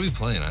know. What are we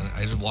playing?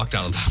 I just walked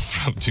out of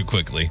that too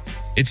quickly.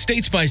 It's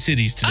States by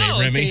Cities today,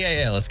 Remy.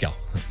 Okay, yeah, let's go.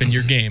 It's been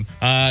your game.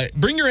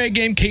 Bring your A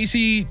game.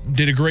 Casey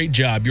did a great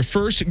job. Your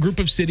first group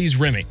of cities,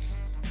 Remy,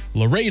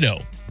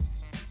 Laredo,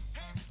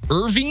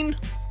 Irving,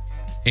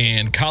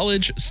 and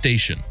College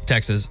Station.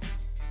 Texas.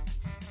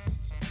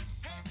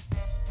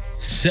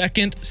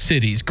 Second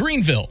cities,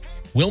 Greenville,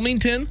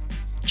 Wilmington,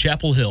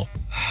 Chapel Hill.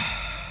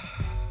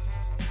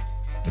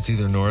 It's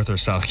either North or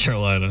South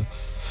Carolina.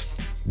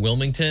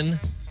 Wilmington,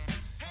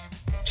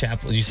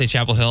 Chapel. Did you say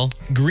Chapel Hill?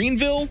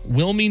 Greenville,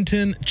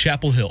 Wilmington,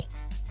 Chapel Hill.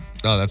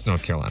 Oh, that's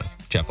North Carolina.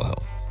 Chapel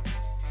Hill.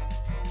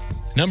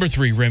 Number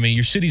 3, Remy,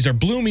 your cities are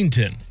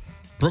Bloomington,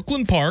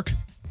 Brooklyn Park,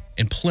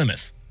 and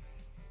Plymouth.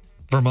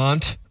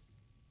 Vermont.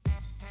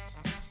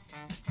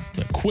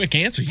 A quick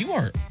answer. You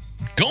are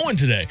going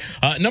today.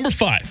 Number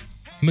 5,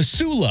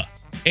 Missoula,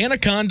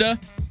 Anaconda,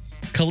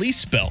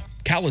 Kalispell.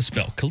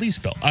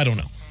 I don't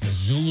know.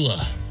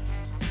 Missoula,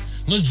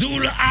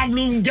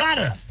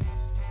 Oblongata.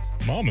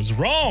 Mama's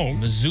wrong.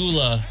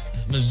 Missoula.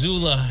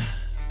 Missoula.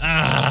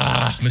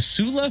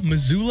 Missoula.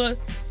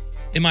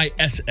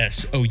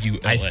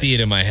 I see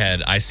it in my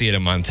head. I see it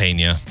in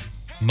Montana.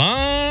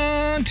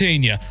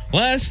 Montana.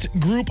 Last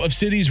group of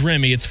cities,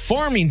 Remy. It's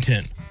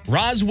Farmington,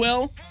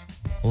 Roswell,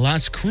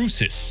 Las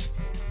Cruces.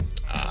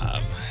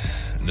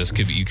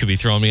 You could be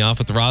throwing me off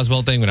with the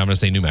Roswell thing, but I'm going to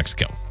say New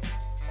Mexico.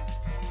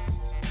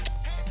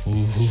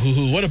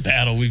 Ooh, what a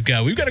battle we've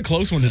got. We've got a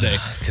close one today.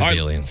 Because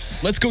aliens.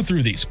 Let's go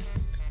through these.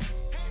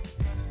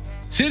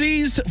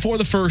 Cities for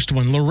the first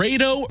one,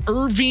 Laredo,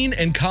 Irving,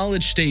 and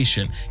College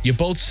Station. You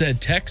both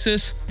said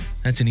Texas.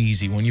 That's an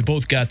easy one. You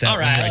both got that All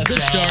right, one right. Good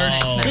let's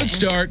start. go. Good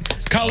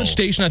start. College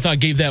Station, I thought,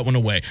 gave that one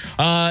away.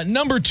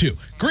 Number 2,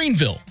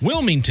 Greenville,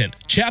 Wilmington,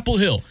 Chapel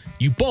Hill.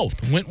 You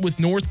both went with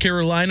North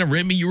Carolina.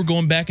 Remy, you were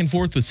going back and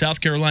forth with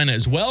South Carolina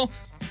as well.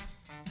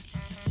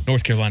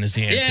 North Carolina's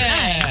the answer.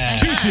 Yeah.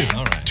 2-2.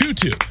 All right.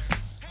 2-2.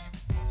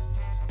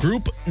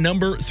 Group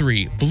number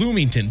 3,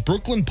 Bloomington,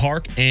 Brooklyn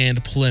Park,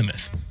 and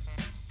Plymouth.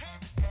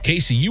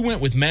 Casey, you went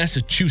with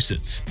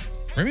Massachusetts.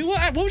 Remy,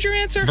 what was your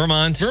answer?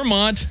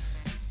 Vermont.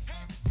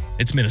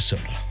 It's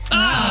Minnesota.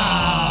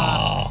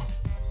 Tell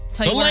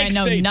you The where I Lake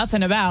know State.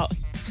 nothing about.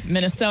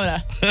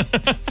 Minnesota.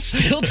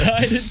 Still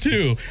tied at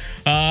 2.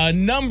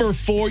 Number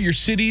 4, your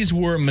cities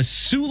were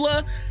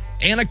Missoula,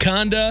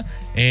 Anaconda,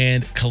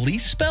 and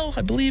Kalispell,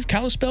 I believe.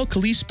 Kalispell.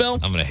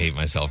 I'm going to hate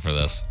myself for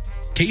this.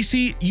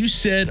 Casey, you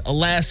said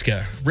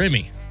Alaska.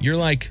 Remy, you're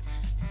like,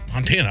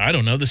 Montana, I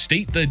don't know, the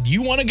state that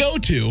you want to go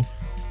to.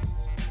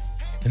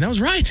 And that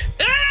was right.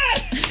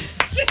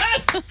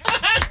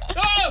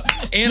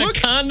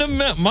 Anaconda,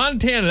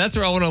 Montana. That's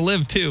where I want to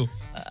live, too.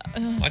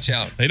 Watch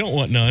out. They don't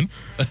want none.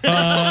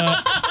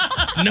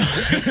 No,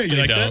 you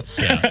like don't.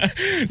 that?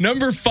 Yeah.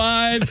 Number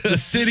 5, the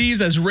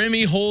cities, as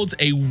Remy holds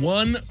a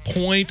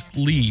 1-point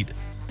lead.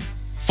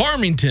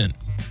 Farmington,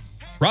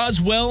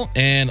 Roswell,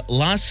 and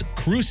Las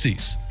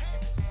Cruces.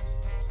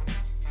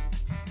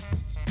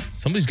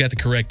 Somebody's got the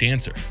correct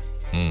answer.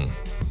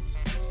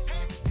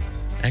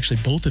 Actually,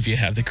 both of you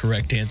have the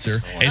correct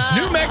answer. It's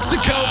New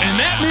Mexico, and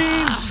that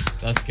means...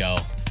 Let's go.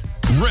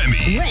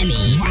 Remy.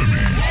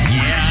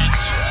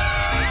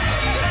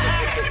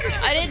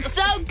 I did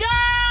so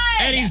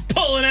good. And he's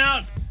pulling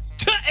out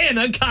to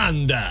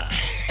Anaconda.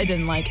 I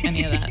didn't like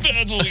any of that.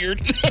 That's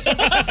weird.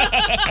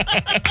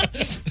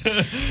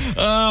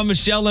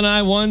 Michelle and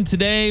I won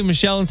today.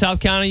 Michelle in South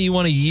County, you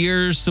want a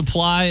year's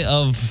supply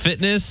of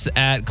fitness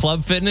at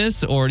Club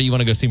Fitness, or do you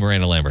want to go see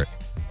Miranda Lambert?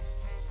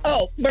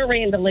 Oh,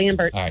 Miranda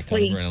Lambert. All right, come on,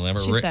 please. Miranda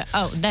Lambert. She Rick, said,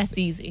 oh, that's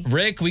easy.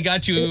 Rick, we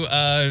got you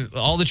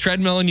all the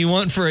treadmilling you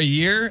want for a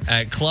year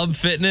at Club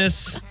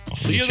Fitness. I'll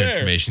see you get your there.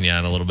 information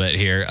in a little bit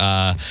here.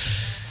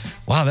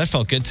 Wow, that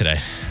felt good today.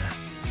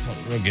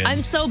 real good.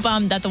 I'm so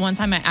bummed that the one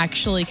time I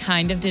actually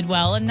kind of did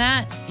well in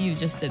that, you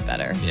just did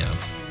better. Yeah.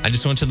 I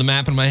just went to the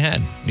map in my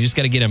head. You just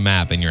got to get a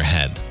map in your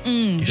head.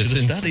 You Just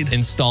should have studied.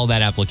 install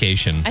that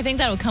application. I think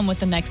that'll come with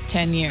the next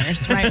 10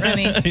 years, right,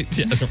 Remy?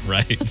 Yeah,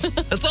 right.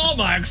 That's all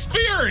my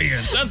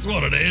experience. That's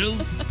what it is.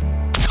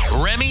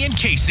 Remy and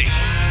Casey.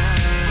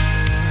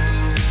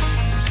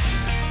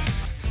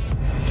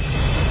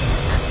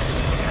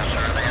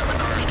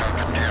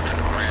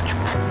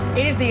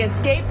 It is the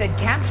escape that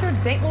captured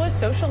St. Louis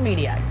social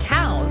media.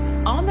 Cows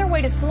on their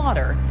way to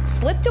slaughter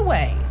slipped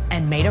away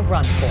and made a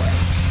run for it.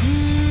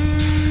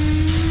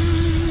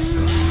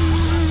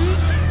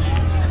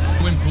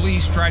 When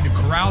police tried to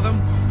corral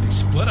them, they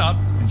split up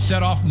and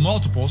set off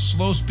multiple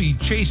slow-speed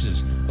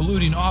chases,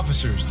 eluding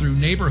officers through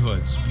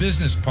neighborhoods,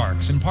 business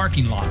parks, and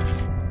parking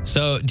lots.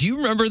 So, do you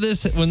remember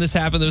this when this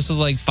happened? This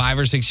was like 5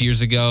 or 6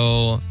 years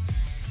ago.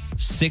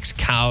 6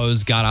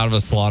 cows got out of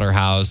a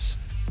slaughterhouse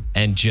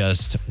and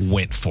just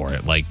went for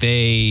it. Like,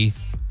 they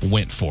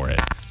went for it.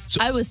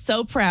 I was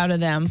so proud of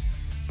them.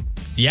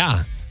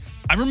 Yeah.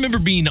 I remember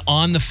being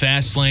on the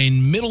fast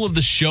lane, middle of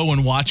the show,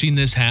 and watching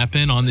this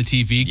happen on the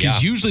TV,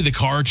 because usually the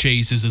car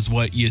chases is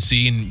what you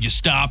see, and you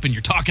stop and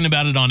you're talking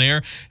about it on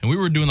air. And we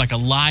were doing like a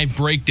live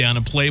breakdown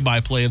and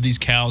play-by-play of these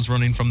cows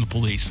running from the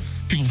police.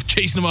 People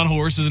chasing them on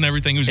horses and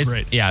everything. It was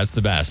great. Yeah, it's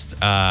the best.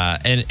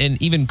 And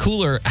even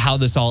cooler how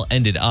this all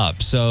ended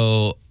up.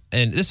 So,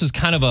 and this was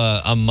kind of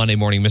a Monday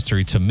morning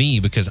mystery to me,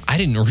 because I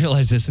didn't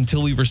realize this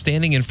until we were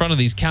standing in front of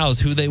these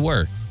cows, who they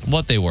were,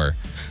 what they were.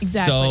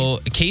 Exactly. So,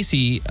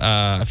 Casey,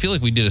 I feel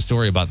like we did a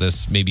story about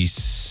this maybe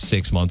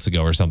 6 months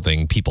ago or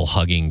something. People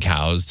hugging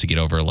cows to get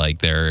over like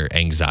their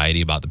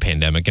anxiety about the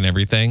pandemic and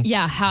everything.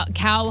 Yeah,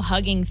 cow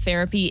hugging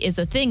therapy is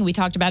a thing. We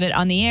talked about it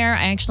on the air.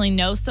 I actually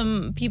know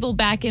some people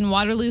back in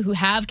Waterloo who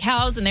have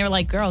cows, and they were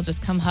like, girl,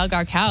 just come hug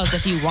our cows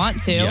if you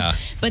want to. Yeah.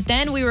 But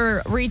then we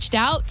were reached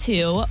out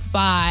to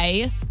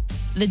by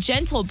the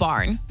Gentle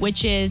Barn,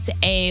 which is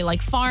a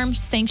like farm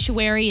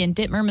sanctuary in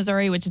Dittmer,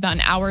 Missouri, which is about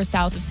an hour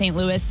south of St.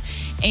 Louis.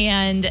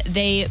 And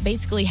they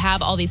basically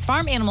have all these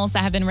farm animals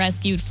that have been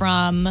rescued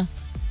from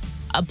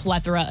a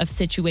plethora of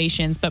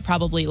situations, but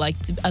probably like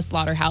a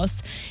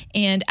slaughterhouse.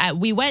 And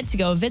we went to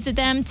go visit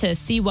them to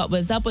see what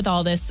was up with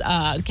all this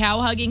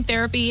cow hugging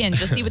therapy and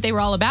just see what they were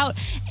all about.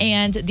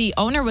 And the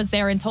owner was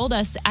there and told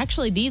us,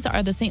 actually, these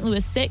are the St.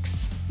 Louis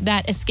 6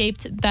 that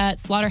escaped that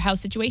slaughterhouse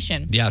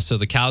situation. Yeah, so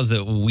the cows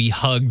that we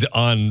hugged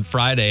on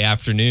Friday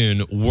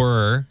afternoon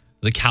were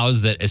the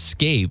cows that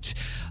escaped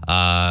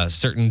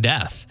certain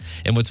death.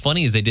 And what's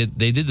funny is they did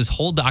this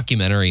whole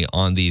documentary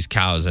on these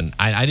cows, and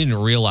I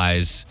didn't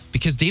realize,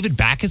 because David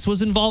Backus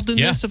was involved in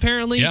this,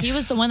 apparently. Yeah. He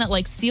was the one that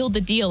like sealed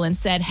the deal and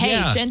said,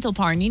 hey, Gentle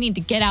Barn, you need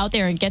to get out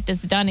there and get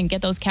this done and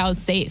get those cows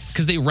safe.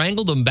 Because they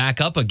wrangled them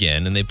back up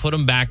again, and they put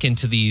them back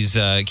into these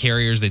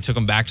carriers. They took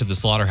them back to the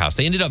slaughterhouse.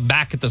 They ended up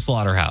back at the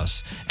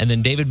slaughterhouse. And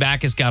then David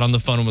Backus got on the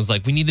phone and was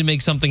like, we need to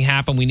make something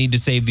happen. We need to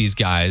save these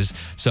guys.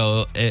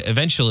 So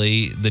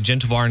eventually, the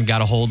Gentle Barn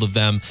got a hold of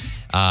them.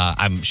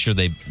 I'm sure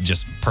they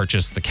just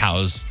purchased the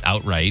cows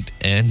outright.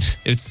 And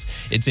it's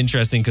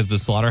interesting because the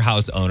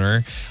slaughterhouse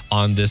owner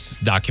on this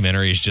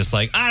documentary is just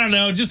like, I don't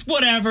know, just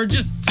whatever,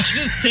 just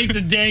take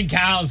the dang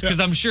cows.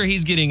 Because I'm sure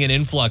he's getting an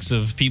influx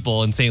of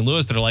people in St.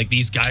 Louis that are like,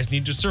 these guys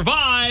need to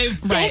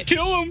survive. Right. Don't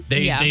kill them.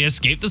 They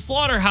escaped the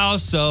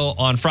slaughterhouse. So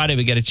on Friday,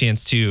 we get a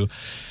chance to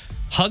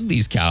hug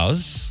these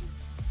cows.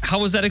 How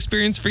was that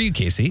experience for you,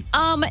 Casey?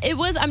 It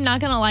was, I'm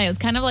not going to lie, it was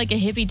kind of like a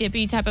hippy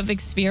dippy type of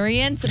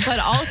experience, but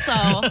also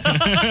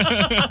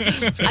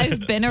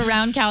I've been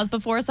around cows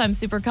before, so I'm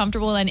super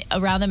comfortable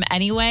around them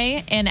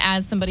anyway. And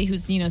as somebody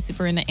who's,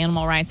 super into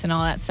animal rights and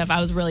all that stuff,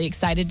 I was really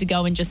excited to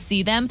go and just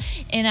see them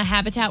in a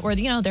habitat where,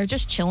 they're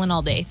just chilling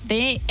all day.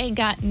 They ain't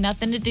got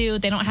nothing to do.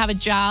 They don't have a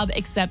job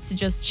except to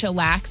just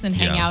chillax and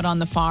hang out on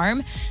the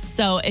farm.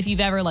 So if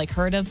you've ever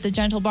heard of the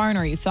Gentle Barn,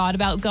 or you thought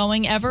about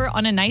going ever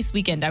on a nice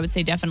weekend, I would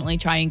say definitely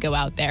try and go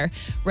out there.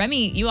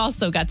 Remy, you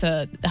also got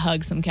to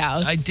hug some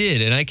cows. I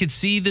did, and I could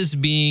see this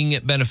being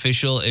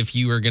beneficial if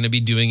you were going to be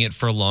doing it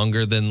for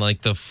longer than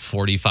the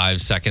 45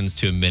 seconds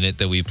to a minute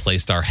that we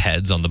placed our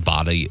heads on the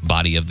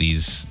body of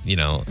these,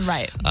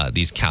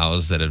 these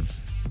cows that have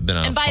been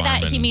on. And by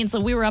that, he means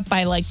that we were up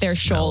by their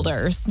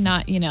shoulders,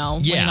 not laying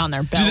on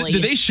their bellies.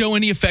 Do they show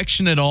any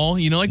affection at all?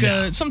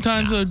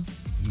 Sometimes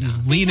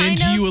lean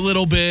into you a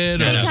little bit.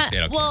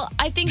 Well,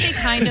 I think they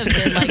kind of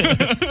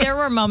did. There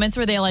were moments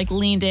where they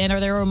leaned in,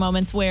 or there were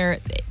moments where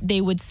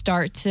they would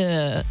start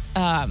to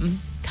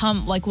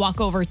come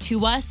walk over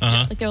to us.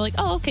 They're like,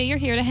 oh, okay, you're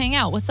here to hang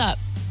out. What's up?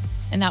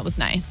 And that was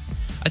nice.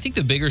 I think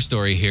the bigger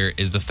story here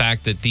is the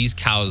fact that these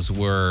cows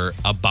were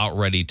about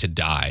ready to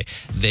die.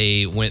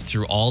 They went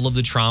through all of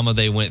the trauma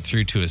they went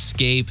through to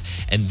escape,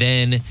 and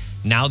then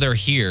now they're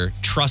here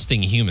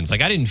trusting humans.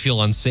 Like, I didn't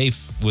feel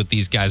unsafe with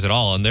these guys at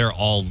all, and they're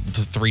all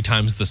 3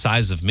 times the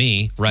size of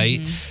me,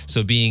 right?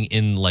 So being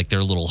in like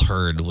their little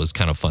herd was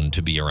kind of fun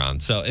to be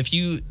around. So if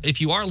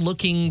you are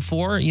looking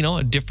for,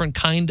 a different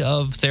kind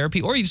of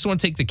therapy, or you just want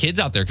to take the kids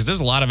out there, because there's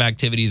a lot of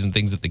activities and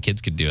things that the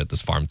kids could do at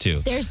this farm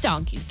too. There's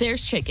donkeys,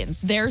 there's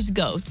chickens, there's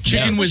goats,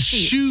 Chicken there's with a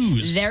sheep,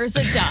 shoes. there's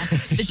a duck.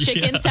 The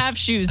chickens have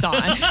shoes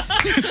on.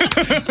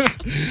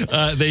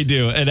 They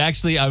do. And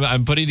actually,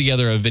 I'm putting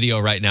together a video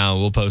right now.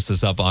 We'll post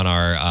this up on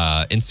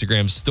our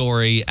Instagram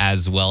story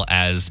as well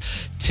as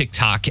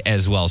TikTok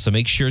as well. So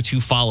make sure to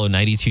follow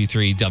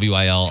 92.3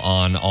 WIL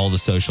on all the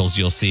socials.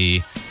 You'll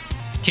see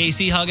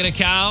Casey hugging a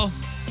cow,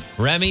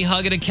 Remy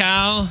hugging a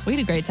cow. We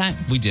had a great time.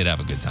 We did have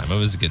a good time. It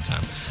was a good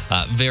time.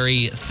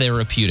 Very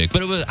therapeutic.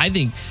 But it was, I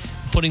think,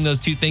 putting those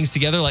two things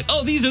together, like,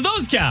 oh, these are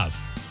those cows.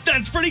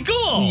 That's pretty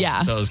cool.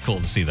 Yeah. So it was cool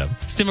to see them.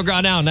 It's Tim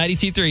McGraw now,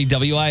 92.3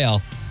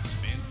 WIL.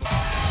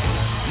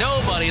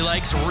 Nobody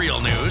likes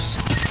real news.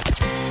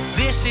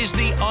 This is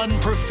the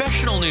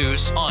unprofessional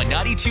news on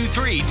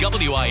 92.3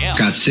 WIL.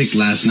 Got sick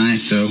last night,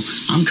 so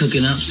I'm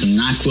cooking up some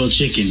NyQuil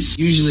chicken.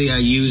 Usually I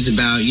use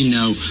about,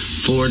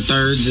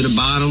 4/3 of the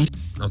bottle.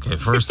 Okay,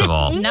 first of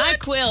all,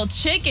 NyQuil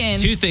chicken.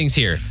 2 things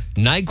here.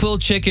 NyQuil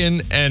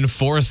chicken and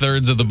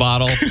 4/3 of the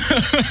bottle.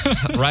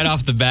 Right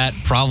off the bat,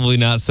 probably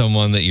not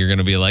someone that you're going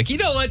to be like, you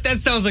know what? That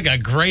sounds like a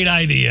great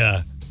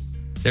idea.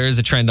 There is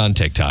a trend on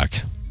TikTok.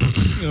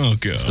 Oh,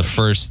 God. It's the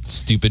first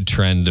stupid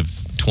trend of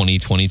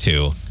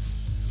 2022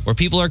 where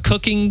people are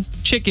cooking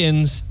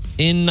chickens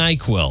in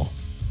NyQuil.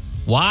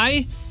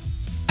 Why?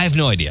 I have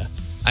no idea.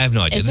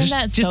 Isn't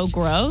that so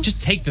gross?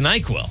 Just take the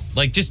NyQuil.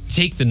 Like, just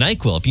take the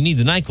NyQuil. If you need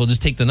the NyQuil,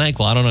 just take the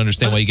NyQuil. I don't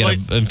understand why you got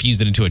to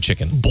infuse it into a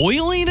chicken.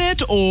 Boiling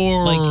it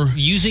or like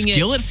using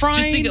skillet frying?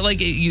 Just think like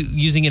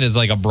using it as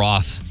like a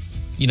broth,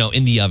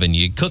 in the oven.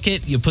 You cook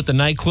it, you put the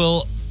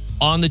NyQuil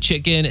on the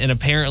chicken, and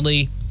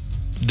apparently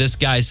this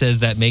guy says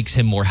that makes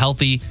him more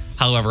healthy.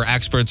 However,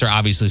 experts are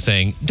obviously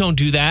saying don't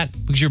do that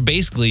because you're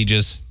basically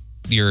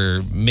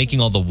you're making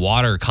all the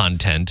water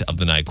content of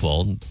the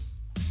NyQuil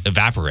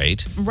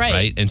evaporate.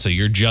 Right. And so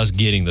you're just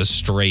getting the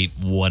straight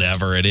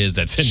whatever it is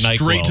that's in NyQuil.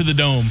 Straight to the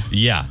dome.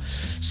 Yeah.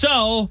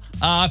 So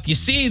if you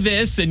see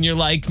this and you're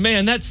like,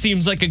 man, that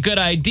seems like a good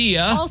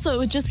idea. Also, it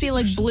would just be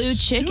like blue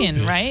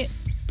chicken, right?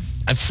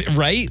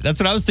 Right? That's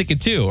what I was thinking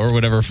too. Or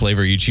whatever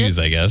flavor you choose,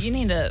 I guess. You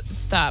need to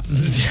stop.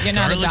 You're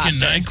not a Garlic doctor.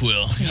 and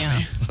NyQuil.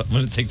 Yeah. I'm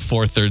going to take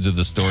 4/3 of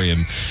the story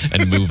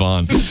and move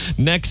on.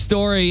 Next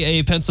story,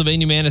 a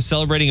Pennsylvania man is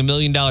celebrating $1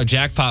 million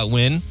jackpot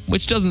win,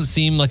 which doesn't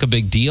seem like a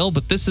big deal,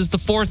 but this is the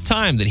 4th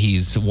time that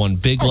he's won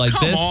big like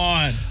this. Come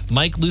on.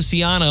 Mike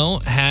Luciano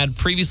had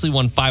previously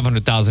won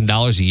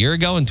 $500,000 a year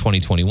ago in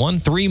 2021,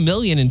 $3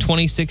 million in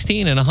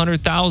 2016, and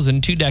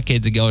 $100,000 2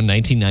 decades ago in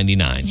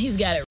 1999. He's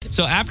got it.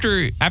 So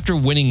after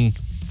winning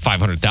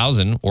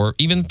 $500,000 or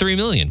even $3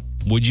 million,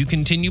 would you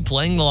continue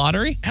playing the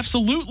lottery?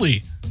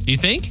 Absolutely. You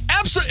think?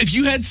 Absolutely. If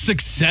you had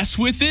success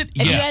with it,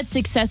 If you had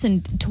success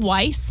in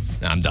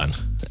twice, I'm done.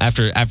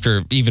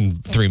 After even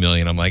 $3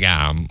 million, I'm like,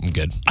 I'm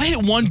good. I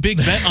hit one big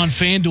bet on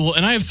FanDuel,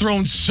 and I have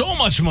thrown so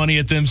much money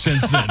at them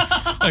since then.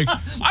 Like,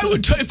 I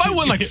would if I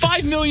won like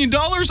 $5 million,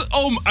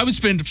 I would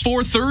spend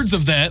 4/3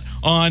 of that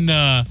on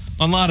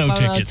lotto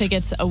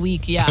tickets. a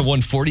week. Yeah. I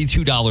won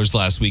 $42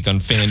 last week on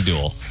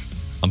FanDuel.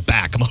 I'm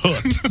back. I'm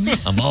hooked.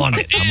 I'm on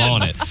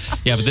it.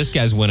 Yeah, but this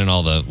guy's winning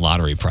all the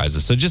lottery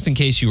prizes. So just in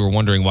case you were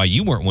wondering why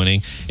you weren't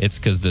winning, it's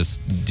because this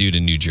dude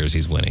in New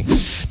Jersey's winning.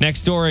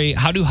 Next story,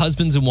 how do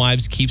husbands and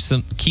wives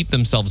keep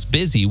themselves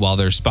busy while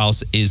their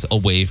spouse is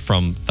away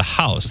from the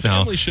house?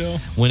 Family show.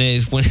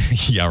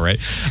 Yeah, right.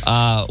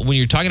 When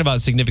you're talking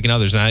about significant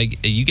others, and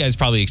you guys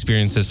probably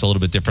experience this a little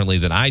bit differently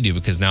than I do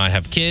because now I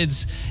have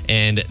kids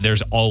and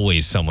there's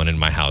always someone in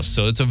my house.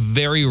 So it's a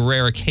very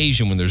rare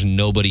occasion when there's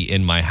nobody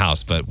in my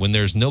house. But when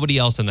there's nobody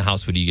else in the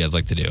house, what do you guys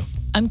like to do?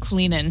 I'm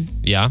cleaning.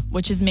 Yeah?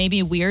 Which is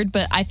maybe weird,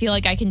 but I feel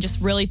like I can just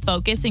really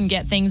focus and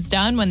get things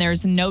done when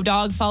there's no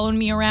dog following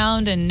me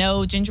around and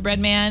no gingerbread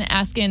man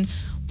asking,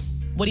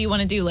 what do you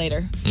want to do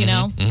later? You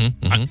know?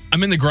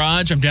 I'm in the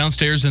garage. I'm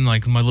downstairs in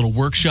like my little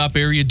workshop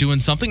area doing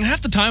something. And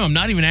half the time I'm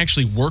not even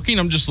actually working.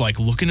 I'm just like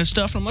looking at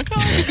stuff. I'm like, I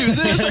can do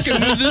this. I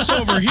can move this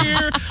over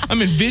here.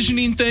 I'm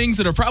envisioning things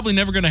that are probably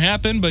never going to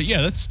happen. But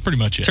yeah, that's pretty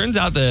much it. Turns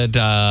out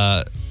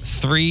that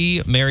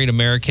 3 married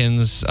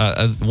Americans,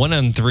 1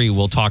 in 3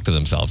 will talk to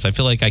themselves. I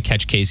feel like I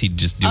catch Casey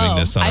just doing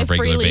this on a regular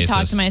basis. I freely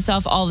talk to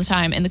myself all the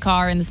time in the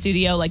car, in the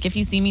studio. Like if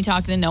you see me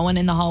talking to no one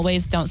in the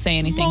hallways, don't say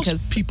anything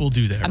because people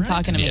do that. I'm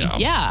talking to me.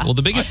 Yeah. Well,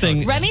 the biggest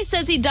thing. Remy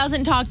says he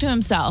doesn't talk to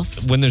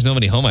himself. When there's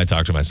nobody home, I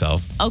talk to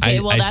myself. Okay,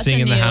 I that's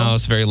sing in the new.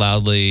 house very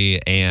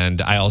loudly,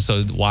 and I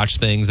also watch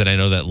things that I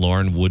know that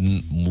Lauren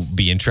wouldn't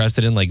be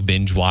interested in, like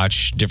binge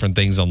watch different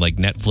things on like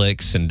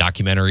Netflix and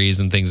documentaries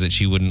and things that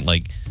she wouldn't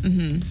like.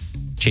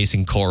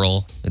 Chasing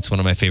Coral. It's one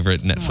of my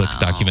favorite Netflix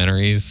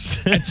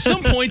documentaries. At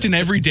some point in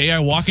every day, I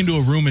walk into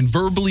a room and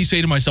verbally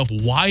say to myself,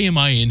 why am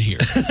I in here?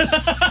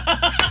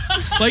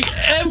 Like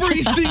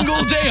every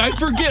single day, I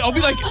forget. I'll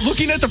be like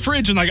looking at the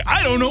fridge and like,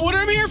 I don't know what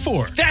I'm here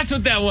for. That's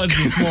what that was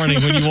this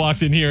morning when you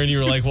walked in here and you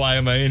were like, why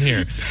am I in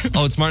here?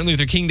 Oh, it's Martin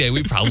Luther King Day.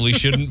 We probably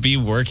shouldn't be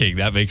working.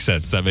 That makes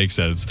sense.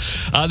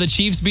 The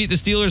Chiefs beat the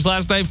Steelers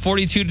last night,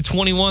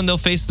 42-21. They'll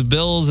face the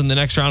Bills in the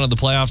next round of the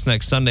playoffs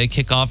next Sunday.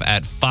 Kickoff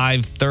at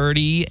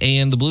 5:30.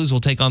 And the Blues will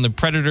take on the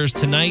Predators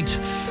tonight.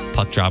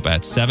 Puck drop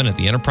at 7 at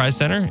the Enterprise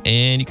Center.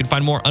 And you can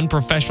find more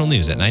unprofessional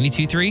news at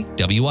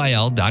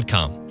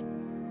 923wil.com.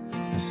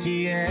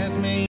 She asked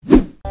me.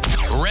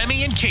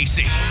 Remy and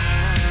Casey.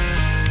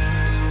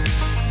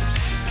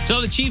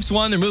 So the Chiefs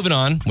won. They're moving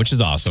on, which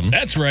is awesome.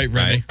 That's right,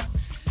 Remy.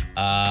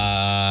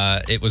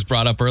 It was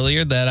brought up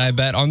earlier that I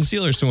bet on the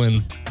Steelers to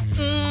win.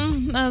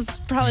 That's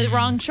probably the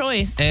wrong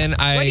choice. And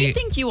What do you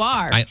think you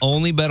are? I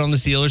only bet on the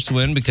Steelers to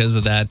win because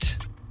of that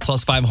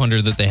plus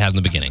 500 that they had in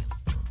the beginning.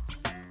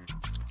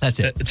 That's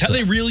it. It's how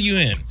they reel you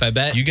in. If I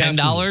bet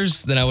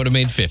 $10, then I would have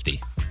made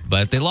 $50.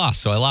 But they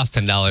lost, so I lost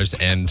 $10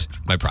 and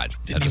my pride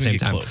at the same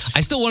time. Close.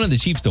 I still wanted the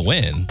Chiefs to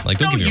win. Like,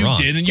 don't get me wrong.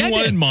 No, you didn't. You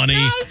wanted money.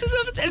 No,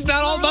 it's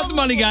not all about the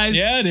money, guys.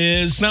 Yeah, it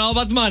is. It's not all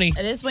about the money.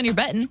 It is when you're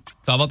betting.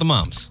 It's all about the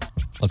moms.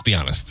 Let's be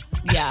honest.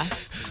 Yeah.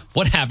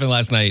 What happened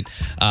last night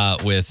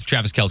with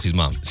Travis Kelce's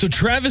mom? So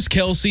Travis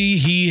Kelce,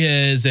 he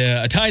is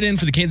a tight end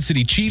for the Kansas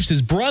City Chiefs.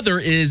 His brother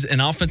is an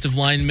offensive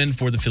lineman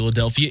for the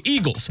Philadelphia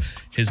Eagles.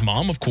 His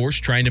mom, of course,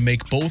 trying to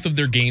make both of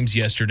their games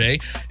yesterday.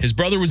 His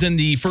brother was in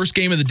the first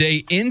game of the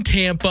day in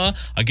Tampa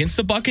against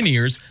the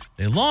Buccaneers.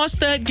 They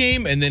lost that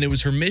game, and then it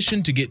was her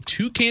mission to get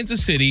to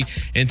Kansas City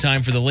in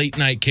time for the late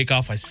night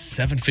kickoff at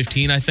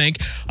 7:15, I think.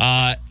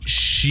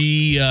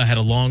 She had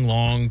a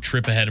long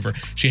trip ahead of her.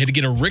 She had to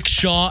get a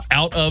rickshaw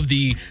out of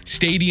the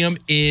stadium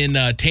in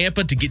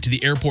Tampa to get to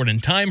the airport in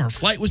time. Her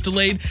flight was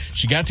delayed.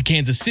 She got to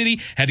Kansas City,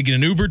 had to get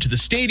an Uber to the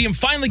stadium,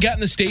 finally got in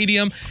the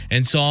stadium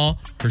and saw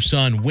her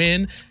son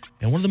win.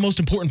 And one of the most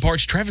important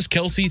parts, Travis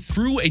Kelce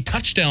threw a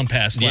touchdown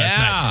pass last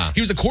night.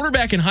 He was a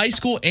quarterback in high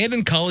school and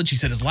in college. He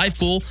said his life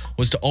goal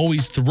was to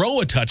always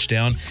throw a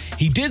touchdown.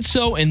 He did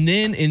so, and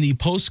then in the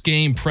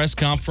post-game press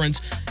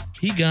conference,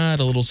 he got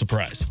a little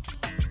surprise.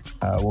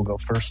 We'll go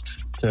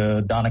first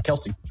to Donna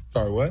Kelce.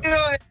 Sorry, what?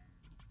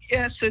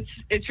 Yes,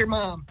 it's your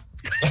mom.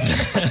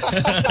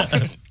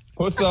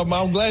 What's up,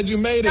 Mom? I'm glad you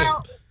made it.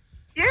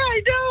 Yeah,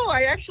 I know.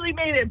 I actually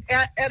made it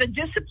at a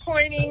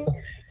disappointing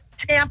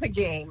Tampa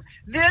game.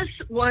 This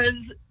was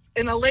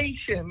an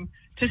elation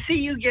to see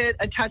you get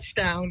a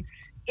touchdown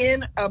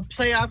in a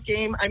playoff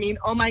game. I mean,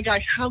 oh my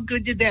gosh, how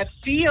good did that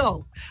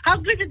feel? How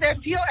good did that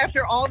feel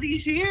after all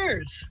these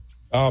years?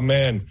 Oh,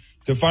 man.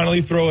 To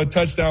finally throw a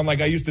touchdown,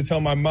 like I used to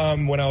tell my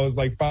mom when I was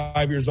like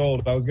 5 years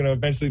old, I was going to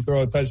eventually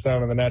throw a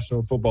touchdown in the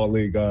National Football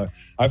League.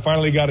 I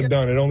finally got it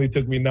done. It only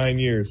took me 9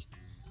 years.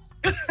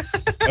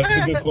 That's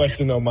a good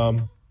question, though,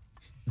 Mom.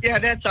 Yeah,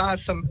 that's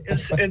awesome.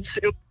 It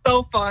was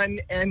so fun,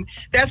 and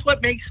that's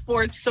what makes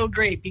sports so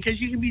great, because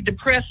you can be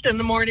depressed in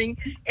the morning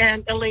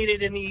and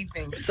elated in the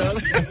evening. So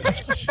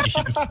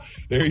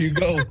there you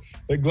go.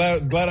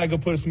 Glad I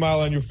could put a smile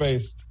on your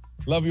face.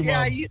 Love you, Mom.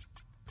 Yeah, you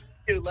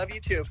too. Love you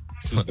too.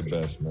 She's the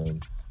best,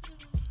 man.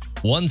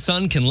 One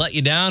son can let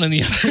you down and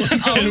the other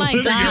one Oh can my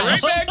lift you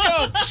gosh. right back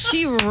up.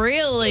 She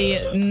really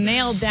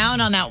nailed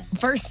down on that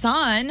first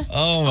son.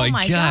 Oh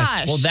my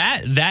gosh. Well,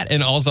 that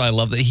and also I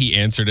love that he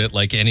answered it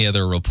like any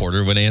other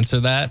reporter would answer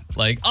that.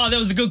 Like, oh, that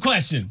was a good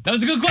question. That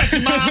was a good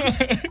question, Mom.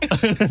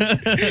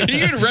 He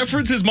could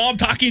reference his mom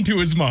talking to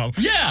his mom.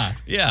 Yeah.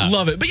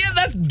 Love it. But yeah,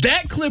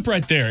 that clip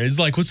right there is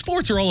like what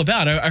sports are all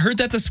about. I heard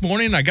that this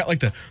morning. I got like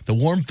the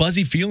warm,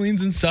 fuzzy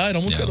feelings inside.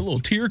 Almost got a little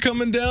tear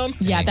coming down.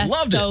 Yeah, that's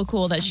Loved so it.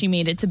 cool that she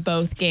made it to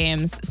both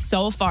games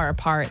so far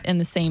apart in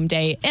the same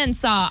day and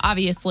saw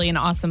obviously an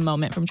awesome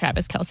moment from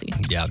Travis Kelce.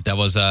 Yeah, that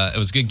was it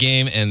was a good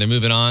game, and they're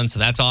moving on, so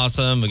that's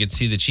awesome. We get to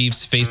see the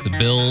Chiefs face the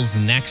Bills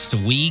next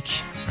week.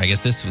 I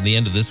guess the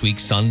end of this week,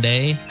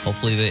 Sunday.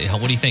 Hopefully,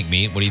 what do you think,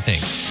 Meat? What do you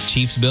think?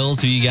 Chiefs, Bills,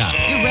 who you got?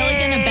 You're really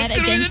going to bet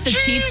against the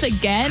Chiefs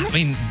again? I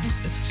mean,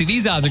 see,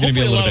 these odds are going to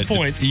be a little bit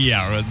points.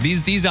 Yeah,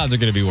 these odds are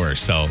going to be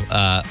worse. So,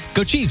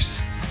 go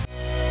Chiefs.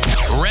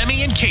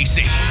 Remy and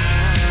Casey.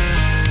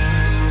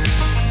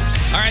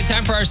 All right,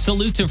 time for our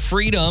salute to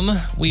freedom.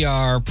 We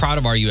are proud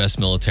of our U.S.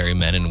 military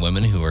men and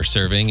women who are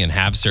serving and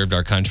have served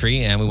our country,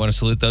 and we want to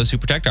salute those who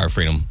protect our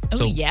freedom.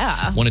 Oh,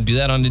 yeah. Want to do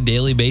that on a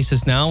daily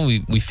basis now. We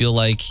feel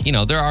like,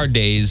 there are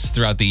days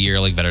throughout the year,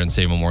 like Veterans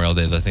Day, Memorial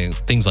Day,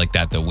 things like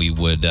that we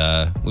would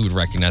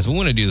recognize. We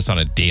want to do this on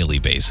a daily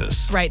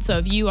basis. Right. So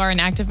if you are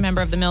an active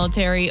member of the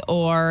military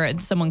or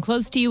someone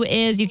close to you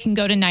is, you can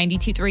go to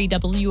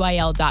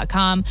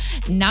 923wil.com,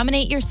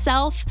 nominate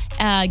yourself,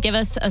 give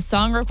us a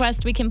song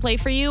request we can play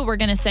for you.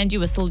 We're going to send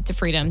you a Salute to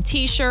Freedom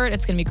t-shirt.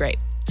 It's going to be great.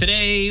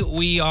 Today,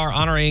 we are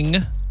honoring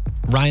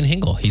Ryan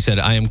Hingle. He said,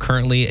 I am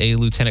currently a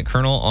lieutenant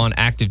colonel on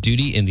active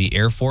duty in the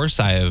Air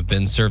Force. I have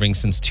been serving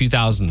since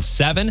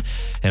 2007,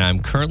 and I'm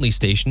currently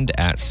stationed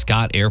at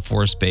Scott Air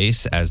Force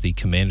Base as the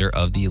commander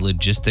of the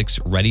Logistics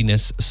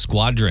Readiness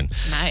Squadron.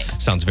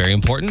 Nice. Sounds very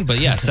important, but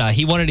yes,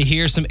 he wanted to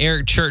hear some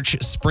Eric Church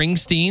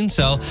Springsteen,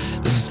 so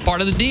this is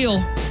part of the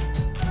deal.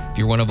 If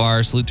you're one of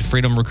our Salute to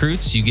Freedom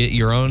recruits, you get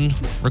your own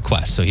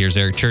request. So here's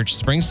Eric Church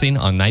Springsteen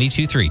on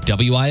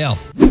 92.3 WIL.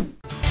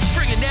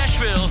 Bringing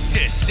Nashville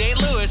to St.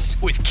 Louis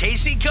with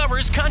Casey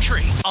Covers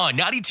Country on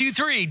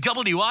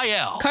 92.3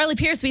 WIL. Carly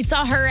Pierce, we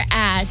saw her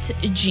at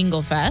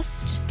Jingle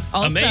Fest.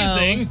 Also,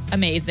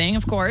 amazing,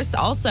 of course.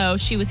 Also,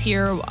 she was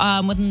here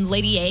when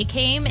Lady A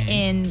came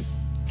in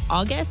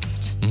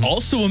August.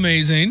 Also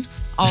amazing.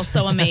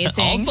 Also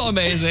amazing. Also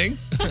amazing.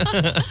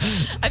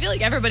 I feel like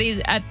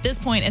everybody at this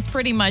point is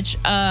pretty much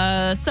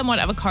somewhat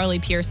of a Carly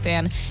Pierce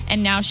fan.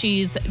 And now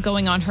she's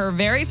going on her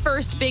very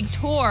first big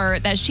tour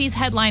that she's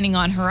headlining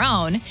on her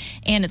own.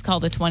 And it's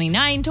called the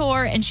 29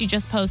 Tour. And she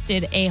just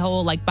posted a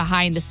whole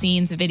behind the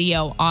scenes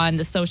video on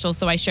the social.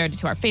 So I shared it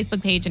to our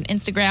Facebook page and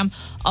Instagram.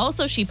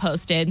 Also, she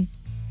posted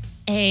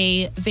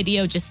a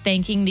video just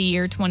thanking the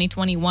year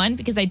 2021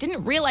 because I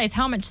didn't realize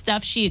how much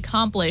stuff she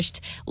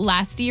accomplished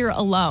last year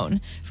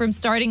alone, from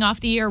starting off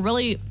the year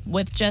really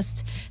with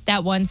just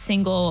that one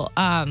single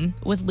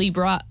with Lee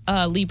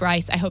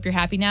Brice, I Hope You're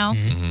Happy Now.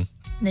 And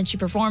then she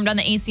performed on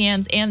the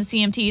ACMs and the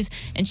CMTs,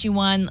 and she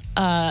won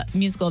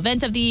Musical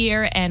Event of the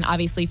Year and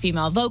obviously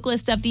Female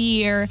Vocalist of the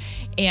Year,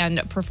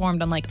 and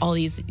performed on all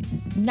these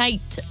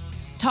night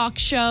talk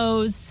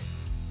shows.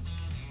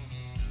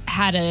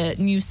 Had a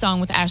new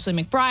song with Ashley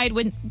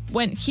McBride,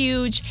 went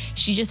huge.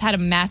 She just had a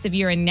massive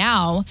year, and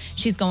now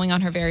she's going on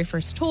her very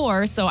first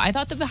tour. So I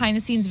thought the behind the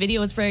scenes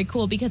video was very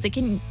cool because it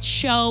can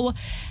show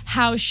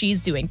how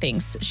she's doing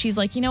things. She's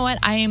like, you know what?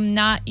 I am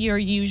not your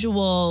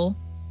usual,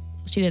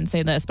 she didn't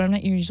say this, but I'm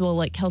not your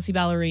usual Kelsey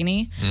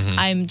Ballerini.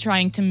 I'm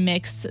trying to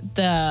mix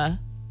the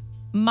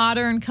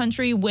modern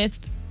country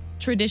with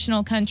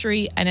traditional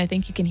country, and I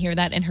think you can hear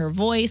that in her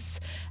voice,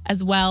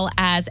 as well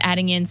as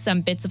adding in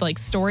some bits of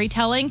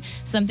storytelling.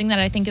 Something that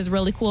I think is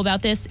really cool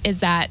about this is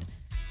that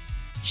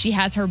she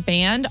has her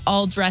band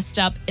all dressed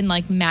up in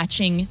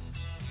matching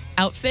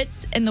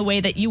outfits in the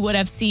way that you would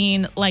have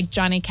seen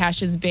Johnny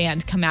Cash's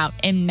band come out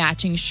in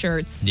matching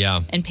shirts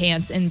and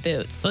pants and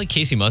boots. I feel like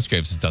Casey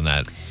Musgraves has done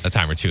that a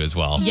time or two as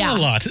well. Yeah. A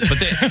lot.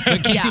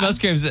 But Casey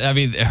Musgraves, I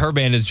mean, her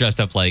band is dressed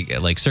up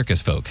like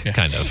circus folk,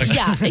 kind of.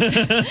 Yeah.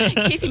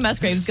 Casey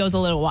Musgraves goes a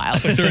little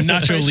wild. They're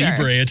Nacho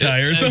Libre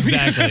attires.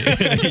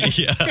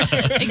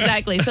 Exactly.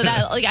 Exactly. So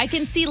that I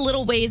can see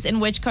little ways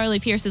in which Carly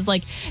Pierce is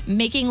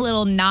making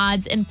little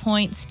nods and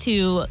points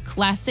to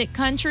classic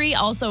country,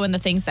 also in the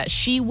things that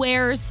she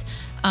wears.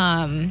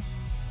 And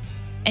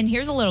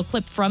here's a little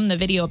clip from the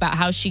video about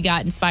how she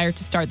got inspired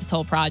to start this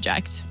whole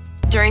project.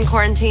 During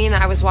quarantine,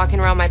 I was walking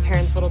around my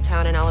parents' little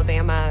town in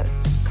Alabama,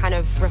 kind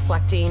of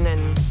reflecting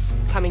and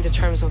coming to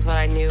terms with what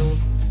I knew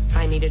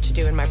I needed to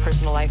do in my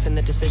personal life and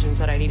the decisions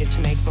that I needed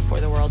to make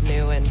before the world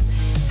knew, and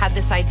had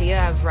this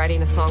idea of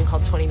writing a song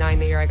called 29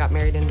 the year I got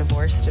married and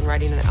divorced, and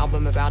writing an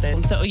album about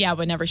it. So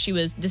whenever she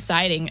was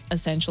deciding,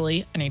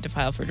 essentially, I need to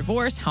file for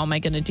divorce, how am I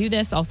going to do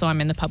this? Also, I'm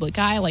in the public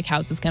eye,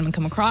 how's this going to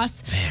come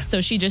across? Man.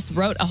 So she just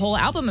wrote a whole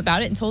album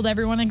about it and told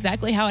everyone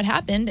exactly how it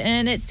happened,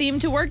 and it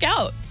seemed to work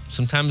out.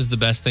 Sometimes the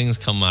best things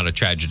come out of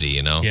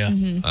tragedy, Yeah.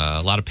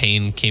 A lot of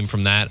pain came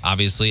from that,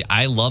 obviously.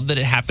 I love that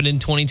it happened in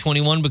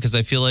 2021 because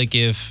I feel like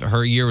if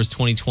her year was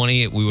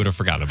 2020, we would have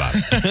forgotten about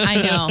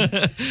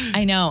it.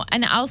 I know.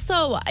 And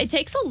also, it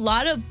takes a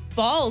lot of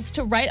balls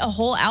to write a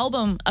whole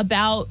album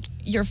about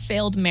your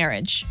failed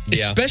marriage.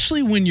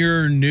 Especially when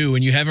you're new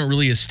and you haven't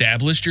really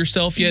established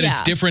yourself yet.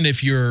 It's different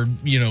if you're,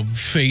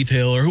 Faith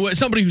Hill or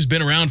somebody who's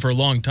been around for a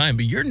long time,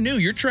 but you're new.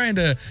 You're trying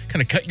to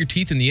kind of cut your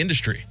teeth in the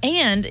industry.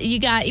 And you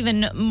got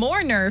even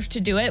more nerve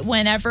to do it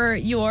whenever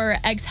your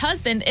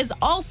ex-husband is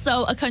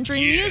also a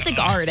country music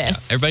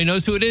artist. Everybody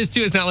knows who it is,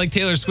 too. It's not like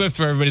Taylor Swift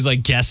where everybody's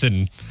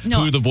guessing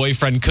who the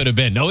boyfriend could have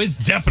been. No, it's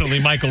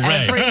definitely Michael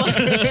Ray.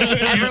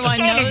 Everyone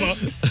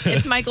knows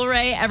it's Michael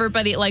Ray.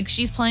 Everybody,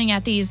 she's playing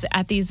at these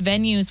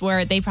venues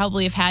where they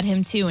probably have had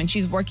him too, and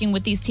she's working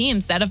with these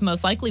teams that have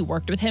most likely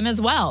worked with him as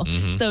well.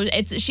 So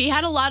she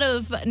had a lot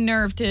of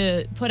nerve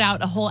to put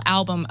out a whole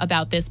album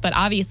about this, but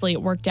obviously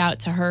it worked out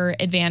to her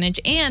advantage.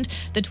 And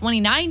the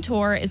 29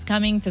 Tour is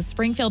coming to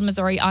Springfield,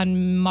 Missouri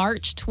on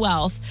March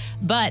 12th,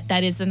 but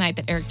that is the night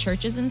that Eric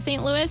Church is in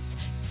St. Louis.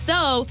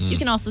 So you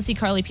can also see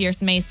Carly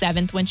Pierce May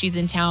 7th when she's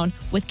in town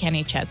with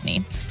Kenny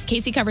Chesney.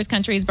 Casey Covers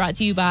Country is brought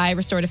to you by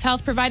Restorative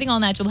Health, providing all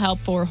natural help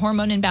for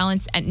hormone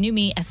imbalance at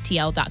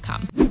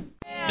newmestl.com.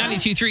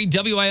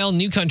 92.3 WIL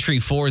New Country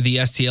for the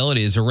STL. It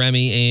is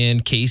Remy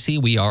and Casey.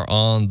 We are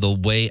on the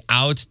way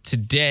out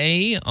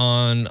today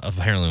on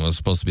apparently what was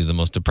supposed to be the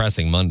most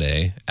depressing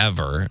Monday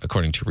ever,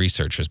 according to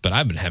researchers. But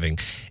I've been having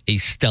a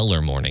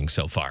stellar morning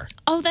so far.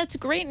 Oh, that's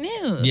great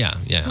news. Yeah.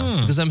 It's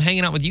because I'm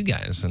hanging out with you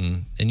guys,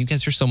 and you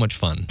guys are so much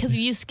fun. Because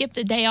you skipped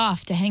a day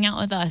off to hang out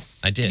with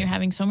us. I did. And you're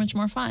having so much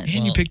more fun.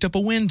 And you picked up a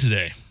win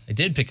today. I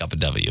did pick up a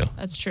W.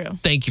 That's true.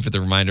 Thank you for the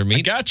reminder, me.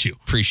 I got you.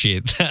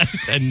 Appreciate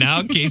that. And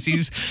now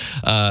Casey's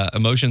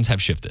emotions have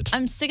shifted.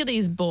 I'm sick of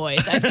these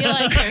boys. I feel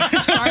like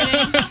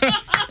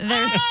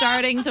they're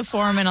starting to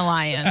form an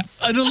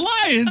alliance. An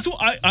alliance?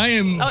 I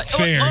am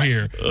fair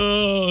here.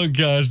 Oh,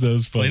 gosh, that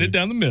was funny. Playing it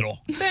down the middle.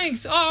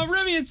 Thanks. Oh,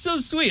 Remy, it's so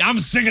sweet. I'm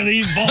sick of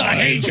these boys. I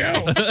hate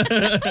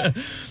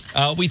you.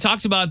 We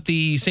talked about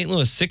the St.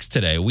 Louis Six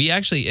today.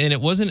 And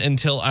it wasn't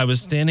until I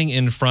was standing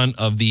in front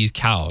of these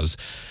cows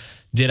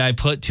did I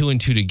put two and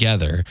two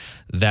together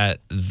that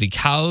the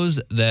cows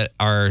that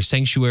are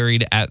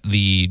sanctuaried at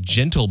the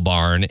Gentle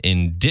Barn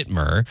in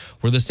Dittmer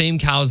were the same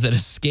cows that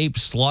escaped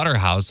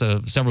slaughterhouse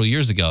several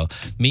years ago.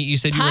 Meat, you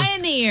said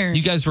Pioneers.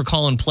 you guys were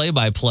calling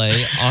play-by-play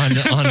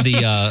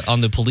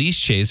on the police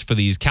chase for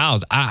these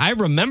cows. I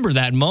remember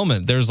that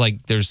moment.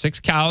 There's 6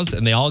 cows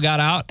and they all got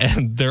out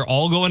and they're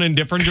all going in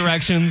different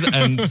directions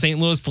and St.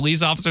 Louis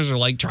police officers are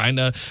like trying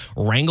to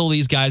wrangle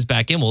these guys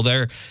back in. Well,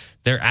 they're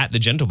at the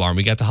Gentle Barn.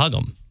 We got to hug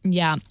them.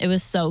 Yeah, it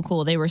was so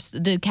cool.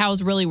 The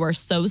cows really were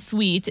so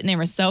sweet, and they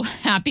were so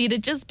happy to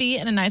just be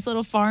in a nice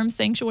little farm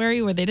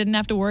sanctuary where they didn't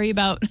have to worry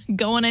about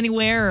going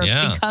anywhere or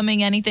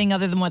becoming anything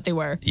other than what they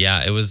were.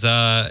 Yeah, it was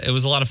a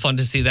lot of fun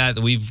to see that.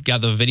 We've got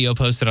the video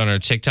posted on our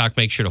TikTok.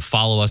 Make sure to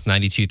follow us,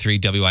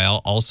 92.3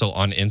 WIL, also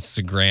on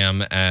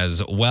Instagram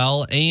as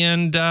well.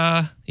 And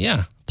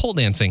pole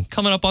dancing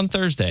coming up on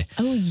Thursday.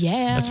 Oh,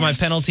 yeah. That's my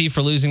penalty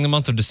for losing the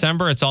month of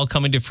December. It's all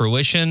coming to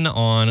fruition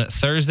on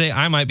Thursday.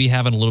 I might be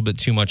having a little bit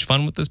too much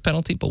fun with this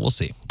penalty, but we'll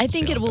see. I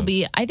think it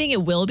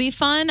will be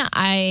fun.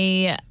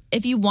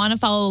 If you want to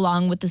follow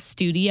along with the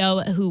studio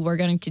who we're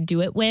going to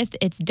do it with,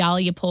 it's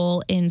Dahlia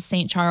Pole in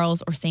St.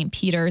 Charles or St.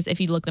 Peter's. If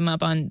you look them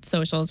up on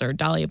socials or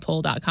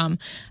dahliapole.com,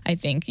 I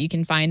think you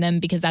can find them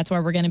because that's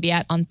where we're going to be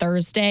at on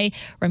Thursday.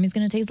 Remy's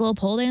going to take his little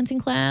pole dancing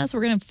class.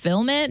 We're going to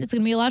film it. It's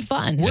going to be a lot of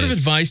fun. Word of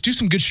advice, do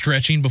some good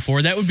stretching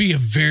before. That would be a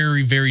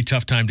very, very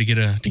tough time to get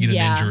an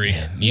injury.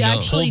 You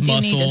actually do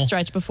need to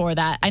stretch before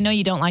that. I know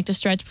you don't like to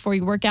stretch before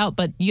you work out,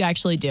 but you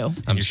actually do.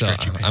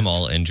 I'm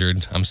all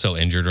injured. I'm so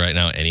injured right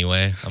now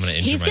anyway. I'm going to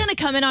injure He's going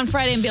to come in on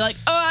Friday and be like,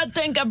 oh, I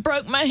think I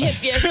broke my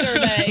hip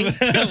yesterday.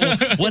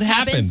 What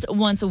happened? Happens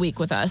once a week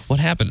with us. What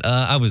happened?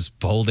 I was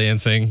pole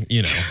dancing,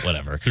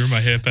 whatever. Threw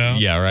my hip out.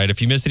 Yeah, right. If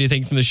you missed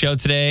anything from the show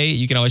today,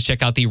 you can always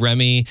check out the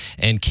Remy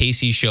and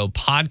Casey Show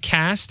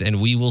podcast,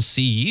 and we will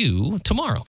see you tomorrow.